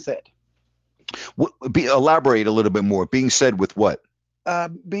think is being said? Elaborate a little bit more. Being said with what?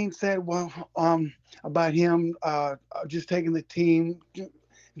 Being said, about him just taking the team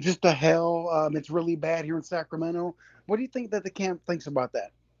just to hell. It's really bad here in Sacramento. What do you think that the camp thinks about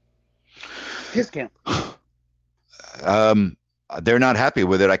that? His camp. They're not happy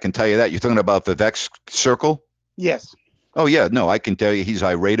with it. I can tell you that. You're talking about Vivek's circle? Yes. Oh, yeah. No, I can tell you he's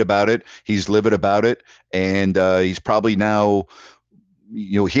irate about it. He's livid about it. And he's probably now,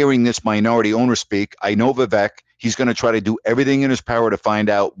 hearing this minority owner speak. I know Vivek. He's going to try to do everything in his power to find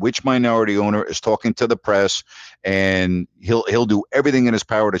out which minority owner is talking to the press, and he'll do everything in his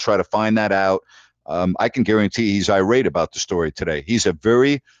power to try to find that out. I can guarantee he's irate about the story today. He's a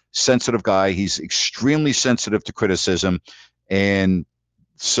very sensitive guy. He's extremely sensitive to criticism, and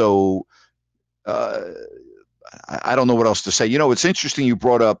so I don't know what else to say. It's interesting you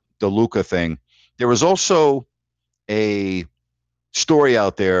brought up the Luka thing. There was also a story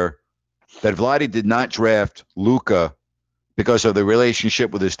out there that Vlade did not draft Luka because of the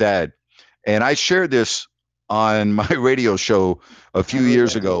relationship with his dad. And I shared this on my radio show a few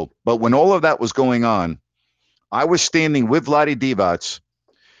years ago. But when all of that was going on, I was standing with Vlade Divac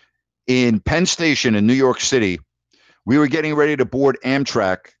in Penn Station in New York City. We were getting ready to board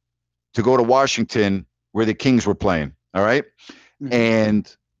Amtrak to go to Washington where the Kings were playing. All right. Mm-hmm.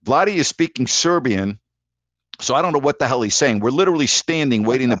 And Vlade is speaking Serbian So I don't know what the hell he's saying. We're literally standing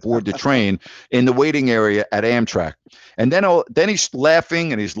waiting to board the train in the waiting area at Amtrak. And then he's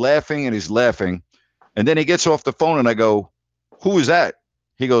laughing and he's laughing and he's laughing. And then he gets off the phone and I go, "Who is that?"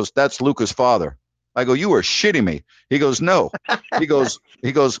 He goes, "That's Luca's father." I go, "You are shitting me." He goes, "No." He goes,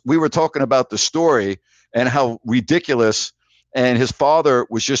 "We were talking about the story and how ridiculous. And his father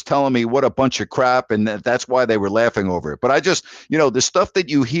was just telling me what a bunch of crap. And that's why they were laughing over it." But I just, the stuff that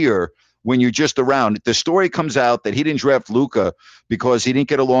you hear when you're just around, the story comes out that he didn't draft Luca because he didn't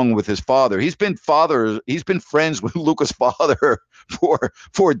get along with his father. He's been friends with Luca's father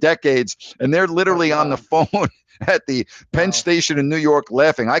for decades. And they're literally on the phone at the Penn Station in New York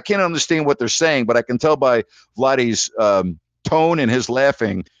laughing. I can't understand what they're saying, but I can tell by Vladdy's tone and his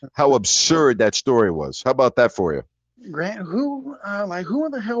laughing how absurd that story was. How about that for you? Grant, who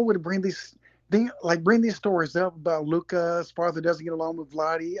in the hell would bring these stories up about Luca's father doesn't get along with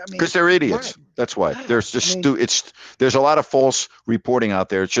Vladdy? I mean, because they're idiots. Right. That's why. There's just there's a lot of false reporting out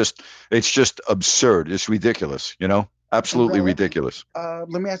there. It's just absurd. It's ridiculous. Absolutely ridiculous.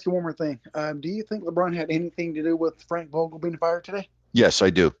 Let me ask you one more thing. Do you think LeBron had anything to do with Frank Vogel being fired today? Yes, I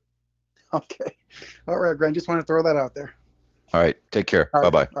do. Okay. All right, Grant. Just want to throw that out there. All right. Take care.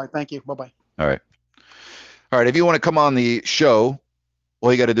 Bye-bye. All right. Thank you. Bye-bye. All right. All right. If you want to come on the show,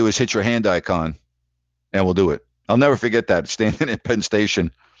 all you got to do is hit your hand icon and we'll do it. I'll never forget that, standing at Penn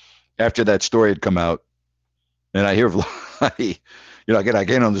Station after that story had come out. And I hear Vladdy, again, I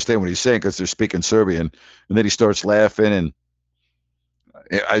can't understand what he's saying because they're speaking Serbian. And then he starts laughing. And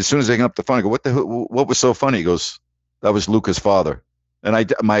as soon as they hang up the phone, I go, what was so funny? He goes, "That was Luca's father."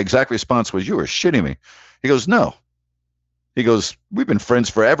 And my exact response was, "You are shitting me." He goes, "No." He goes, "We've been friends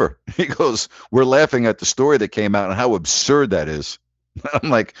forever." He goes, "We're laughing at the story that came out and how absurd that is." I'm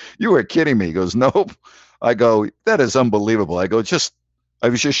like, "You were kidding me." He goes, "Nope." I go, "That is unbelievable." I go, I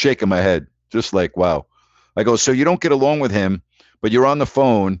was just shaking my head, just like, wow. I go, "So you don't get along with him, but you're on the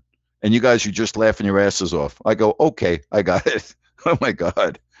phone and you guys are just laughing your asses off." I go, "Okay, I got it." Oh my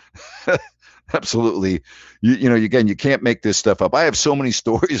God. Absolutely. Again, you can't make this stuff up. I have so many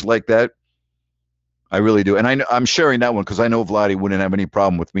stories like that. I really do. And I'm sharing that one because I know Vladdy wouldn't have any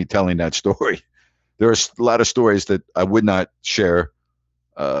problem with me telling that story. There are a lot of stories that I would not share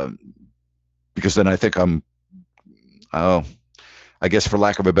because then I think I guess for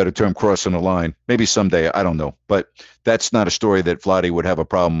lack of a better term, crossing the line. Maybe someday, I don't know. But that's not a story that Vladdy would have a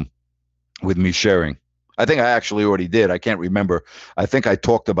problem with me sharing. I think I actually already did. I can't remember. I think I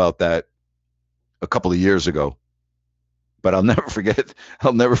talked about that a couple of years ago. But I'll never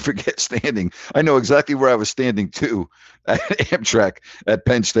forget standing. I know exactly where I was standing too at Amtrak at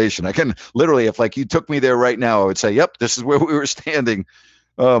Penn Station. I can literally, if you took me there right now, I would say, "Yep, this is where we were standing."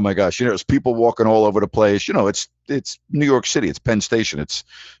 Oh my gosh. There's people walking all over the place. It's New York City. It's Penn Station. It's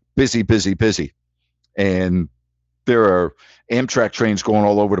busy, busy, busy. And there are Amtrak trains going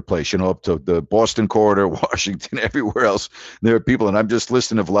all over the place, up to the Boston corridor, Washington, everywhere else. There are people, and I'm just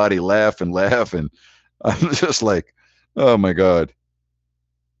listening to Vladdy laugh. And I'm just like, oh my God.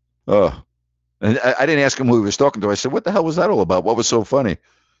 Oh, and I didn't ask him who he was talking to. I said, "What the hell was that all about? What was so funny?"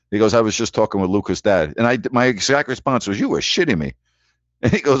 He goes, "I was just talking with Luca's dad." And my exact response was, "You were shitting me."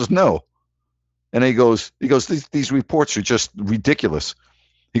 And he goes, "No." And he goes, these reports are just ridiculous.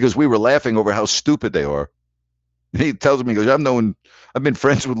 He goes, "We were laughing over how stupid they are." And he tells me, he goes, I've been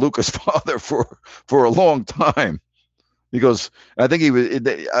friends with Luca's father for a long time. He goes, I think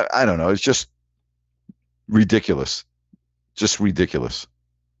I don't know. It's just ridiculous. Just ridiculous.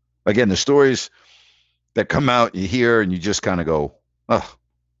 Again, the stories that come out, you hear, and you just kind of go, oh,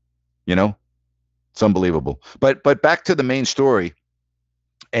 it's unbelievable. But back to the main story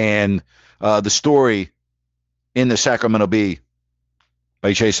and the story in the Sacramento Bee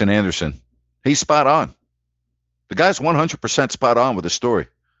by Jason Anderson. He's spot on. The guy's 100% spot on with the story.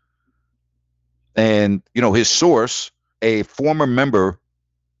 And, his source, a former member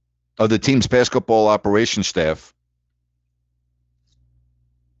of the team's basketball operations staff,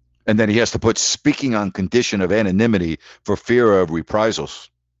 and then he has to put speaking on condition of anonymity for fear of reprisals.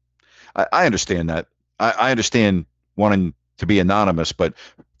 I understand that. I understand wanting to be anonymous, but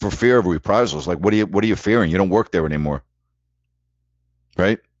for fear of reprisals, what are you fearing? You don't work there anymore.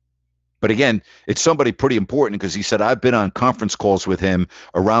 Right? But again, it's somebody pretty important because he said, I've been on conference calls with him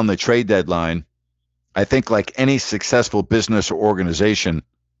around the trade deadline. I think like any successful business or organization,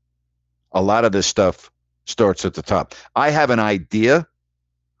 a lot of this stuff starts at the top. I have an idea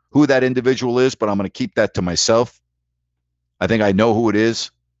who that individual is, but I'm going to keep that to myself. I think I know who it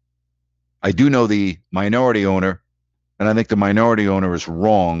is. I do know the minority owner, and I think the minority owner is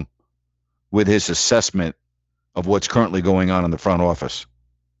wrong with his assessment of what's currently going on in the front office.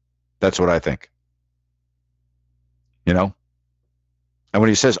 That's what I think. you know? And when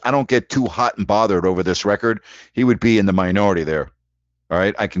he says, I don't get too hot and bothered over this record, he would be in the minority there. All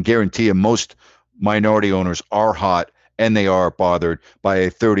right. I can guarantee you most minority owners are hot and they are bothered by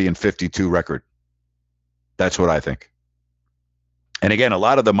a 30-52 record. That's what I think. And again, a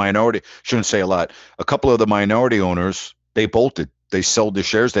lot of the minority, shouldn't say a lot, a couple of the minority owners, they bolted. They sold their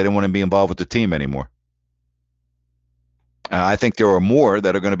shares. They didn't want to be involved with the team anymore. I think there are more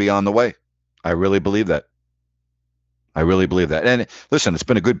that are going to be on the way. I really believe that. I really believe that. And listen, it's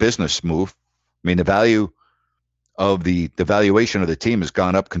been a good business move. I mean, the value of the valuation of the team has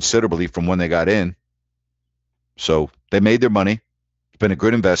gone up considerably from when they got in. So they made their money. It's been a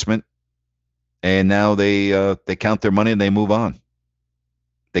good investment. And now they count their money and they move on.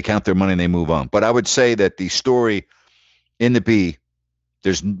 They count their money and they move on. But I would say that the story in the B,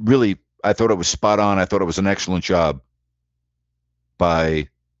 there's really, I thought it was spot on. I thought it was an excellent job by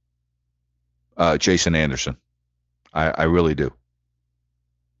Jason Anderson. I really do.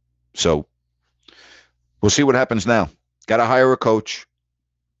 So we'll see what happens now. Got to hire a coach.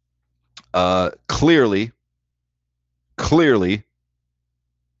 Clearly,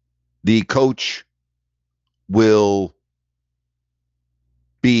 the coach will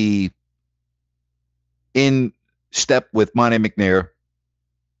be in step with Monte McNair.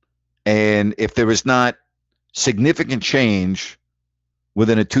 And if there is not significant change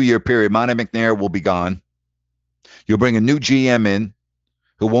within a 2-year period, Monte McNair will be gone. You'll bring a new GM in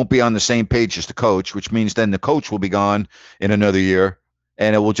who won't be on the same page as the coach, which means then the coach will be gone in another year,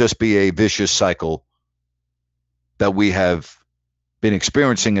 and it will just be a vicious cycle that we have been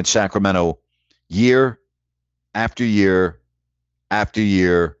experiencing in Sacramento year after year after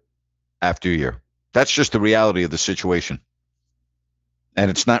year after year. That's just the reality of the situation.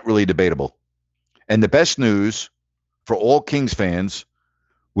 And it's not really debatable. And the best news for all Kings fans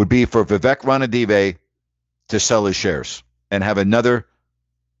would be for Vivek Ranadive to sell his shares and have another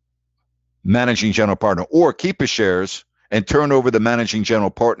managing general partner, or keep his shares and turn over the managing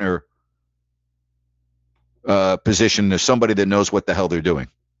general partner position to somebody that knows what the hell they're doing.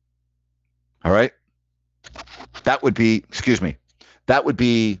 All right? That would be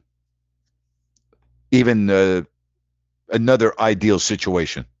even another ideal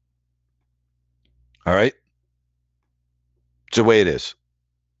situation. All right? It's the way it is.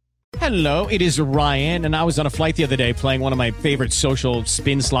 Hello, it is Ryan, and I was on a flight the other day playing one of my favorite social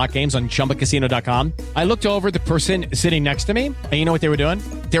spin slot games on ChumbaCasino.com. I looked over at the person sitting next to me, and you know what they were doing?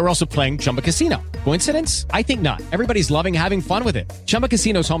 They were also playing Chumba Casino. Coincidence? I think not. Everybody's loving having fun with it. Chumba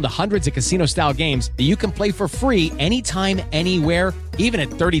Casino is home to hundreds of casino-style games that you can play for free anytime, anywhere, even at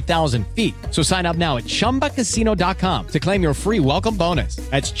 30,000 feet. So sign up now at ChumbaCasino.com to claim your free welcome bonus.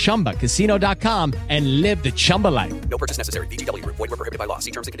 That's ChumbaCasino.com and live the Chumba life. No purchase necessary. VGW. Void where prohibited by law.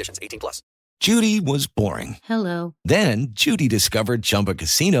 See terms and conditions. 18+. Judy was boring. Hello. Then Judy discovered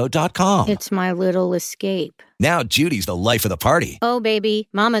ChumbaCasino.com. It's my little escape. Now Judy's the life of the party. Oh, baby,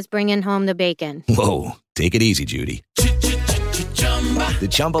 mama's bringing home the bacon. Whoa, take it easy, Judy. The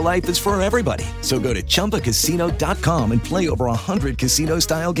Chumba life is for everybody. So go to ChumbaCasino.com and play over 100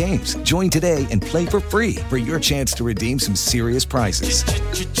 casino-style games. Join today and play for free for your chance to redeem some serious prizes.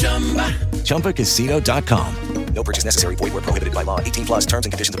 ChumbaCasino.com. No purchase necessary. Void where prohibited by law. 18+. Terms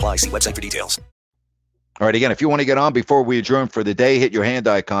and conditions apply. See website for details. All right, again, if you want to get on before we adjourn for the day, hit your hand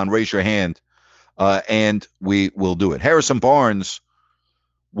icon, raise your hand, and we will do it. Harrison Barnes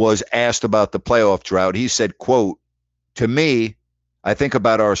was asked about the playoff drought. He said, quote, "To me, I think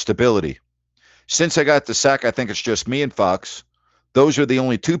about our stability. Since I got the sack, I think it's just me and Fox. Those are the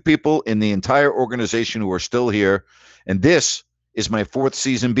only two people in the entire organization who are still here, and this is my 4th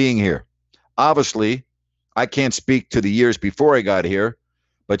season being here. Obviously, I can't speak to the years before I got here,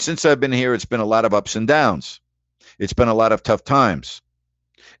 but since I've been here, it's been a lot of ups and downs. It's been a lot of tough times.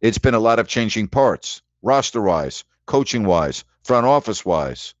 It's been a lot of changing parts, roster-wise, coaching-wise, front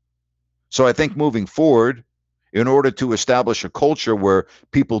office-wise. So I think moving forward, in order to establish a culture where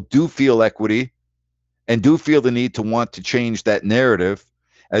people do feel equity and do feel the need to want to change that narrative,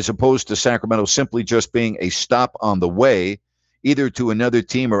 as opposed to Sacramento simply just being a stop on the way, either to another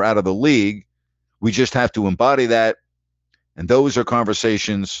team or out of the league, we just have to embody that. And those are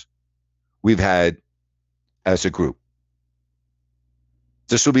conversations we've had as a group.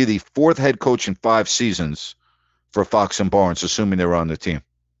 This will be the 4th head coach in 5 seasons for Fox and Barnes, assuming they're on the team.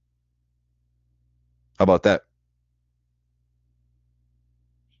 How about that?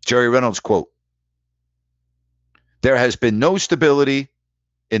 Jerry Reynolds quote, "There has been no stability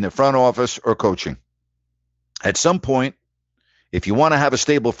in the front office or coaching. At some point, if you want to have a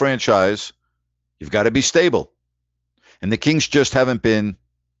stable franchise, you've got to be stable. And the Kings just haven't been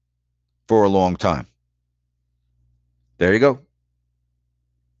for a long time." There you go.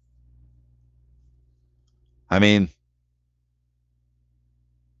 I mean,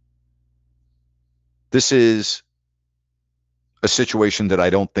 this is a situation that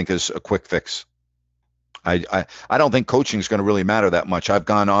I don't think is a quick fix. I don't think coaching is going to really matter that much. I've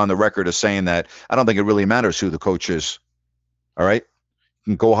gone on the record as saying that I don't think it really matters who the coach is. All right?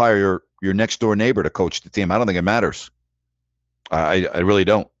 You can go hire your next door neighbor to coach the team. I don't think it matters. I really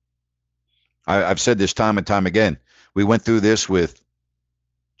don't. I've said this time and time again. We went through this with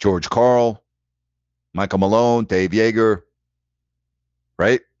George Karl, Michael Malone, Dave Yeager,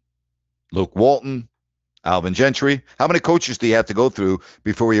 right? Luke Walton, Alvin Gentry. How many coaches do you have to go through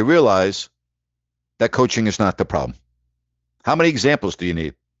before you realize that coaching is not the problem? How many examples do you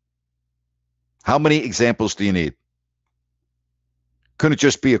need? How many examples do you need? Couldn't it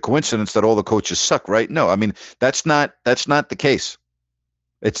just be a coincidence that all the coaches suck, right? No, I mean, that's not the case.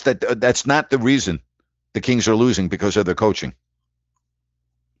 It's that's not the reason the Kings are losing because of their coaching.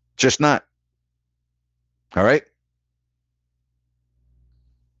 Just not. All right?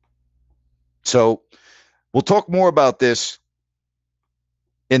 So we'll talk more about this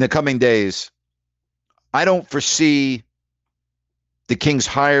in the coming days. I don't foresee the Kings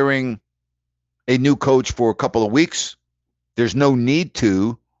hiring a new coach for a couple of weeks. There's no need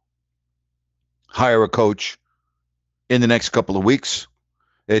to hire a coach in the next couple of weeks.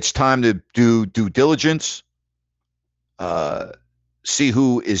 It's time to do due diligence, see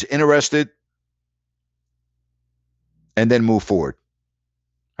who is interested, and then move forward.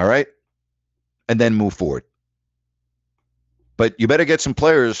 All right? And then move forward. But you better get some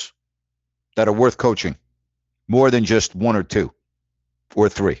players that are worth coaching, more than just one or two or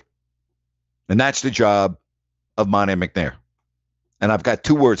three. And that's the job of Monte McNair. And I've got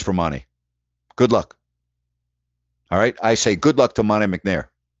 2 words for Monte. Good luck. All right? I say good luck to Monte McNair.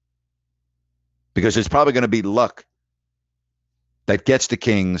 Because it's probably going to be luck that gets the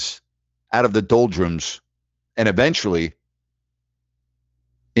Kings out of the doldrums and eventually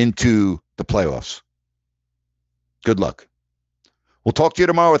into the playoffs. Good luck. We'll talk to you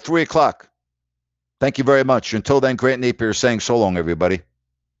tomorrow at 3 o'clock. Thank you very much. Until then, Grant Napier saying so long, everybody.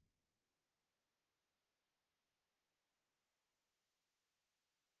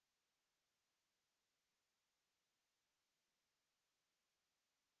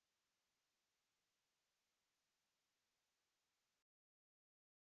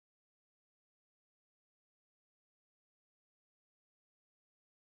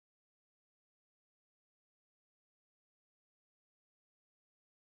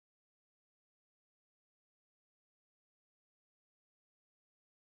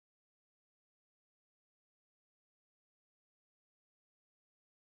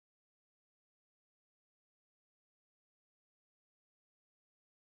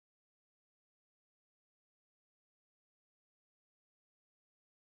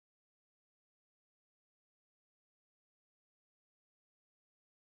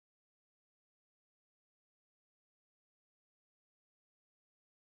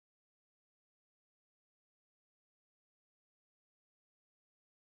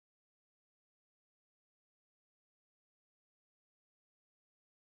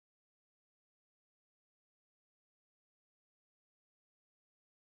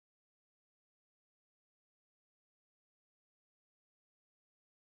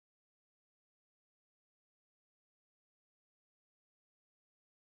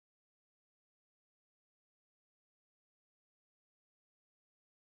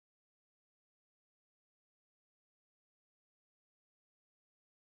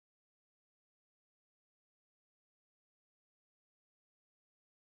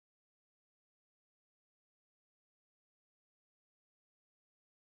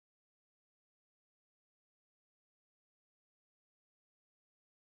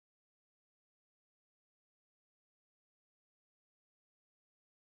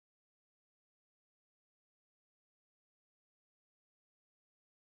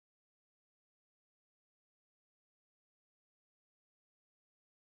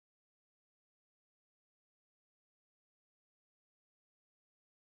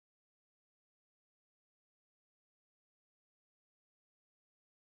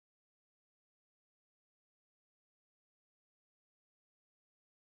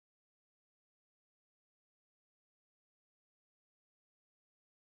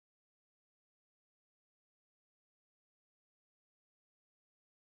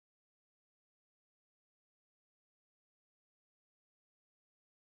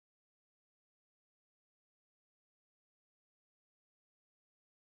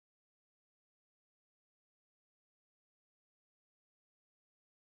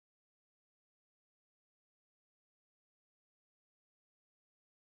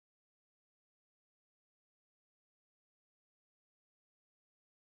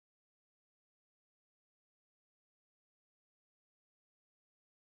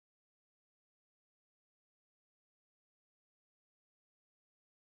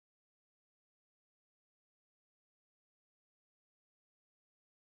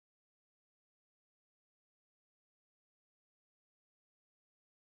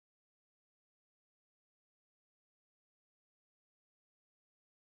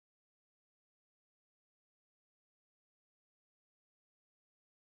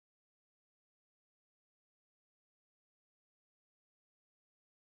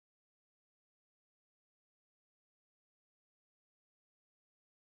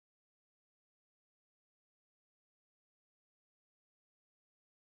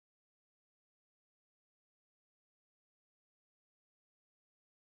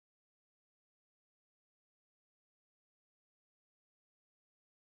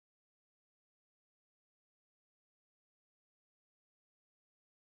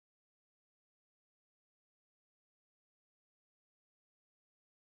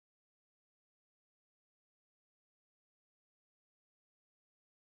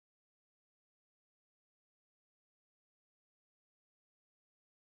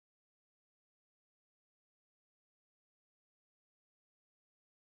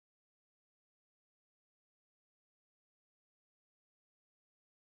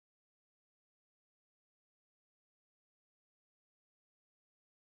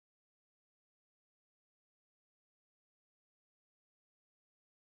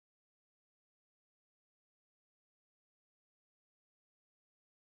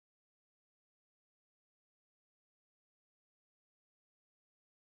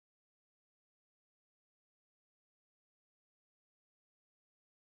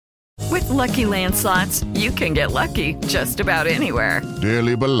 Lucky Land Slots, you can get lucky just about anywhere.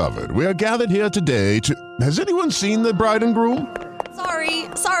 Dearly beloved, we are gathered here today to... Has anyone seen the bride and groom?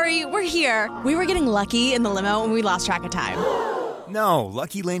 Sorry, we're here. We were getting lucky in the limo and we lost track of time. No,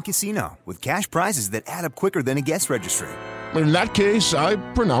 Lucky Land Casino, with cash prizes that add up quicker than a guest registry. In that case, I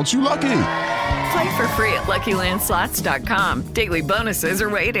pronounce you lucky. Play for free at LuckyLandSlots.com. Daily bonuses are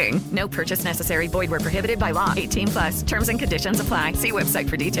waiting. No purchase necessary. Void where prohibited by law. 18+. Terms and conditions apply. See website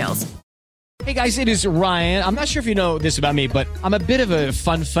for details. Hey guys, it is Ryan. I'm not sure if you know this about me, but I'm a bit of a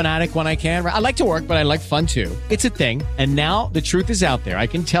fun fanatic when I can. I like to work, but I like fun too. It's a thing. And now the truth is out there. I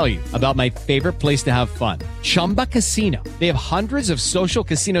can tell you about my favorite place to have fun. Chumba Casino. They have hundreds of social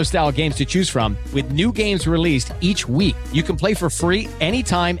casino style games to choose from with new games released each week. You can play for free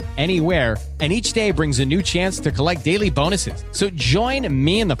anytime, anywhere. And each day brings a new chance to collect daily bonuses. So join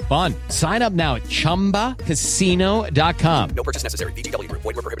me in the fun. Sign up now at ChumbaCasino.com. No purchase necessary. VGW Group.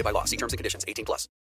 Void where prohibited by law. See terms and conditions. 18+.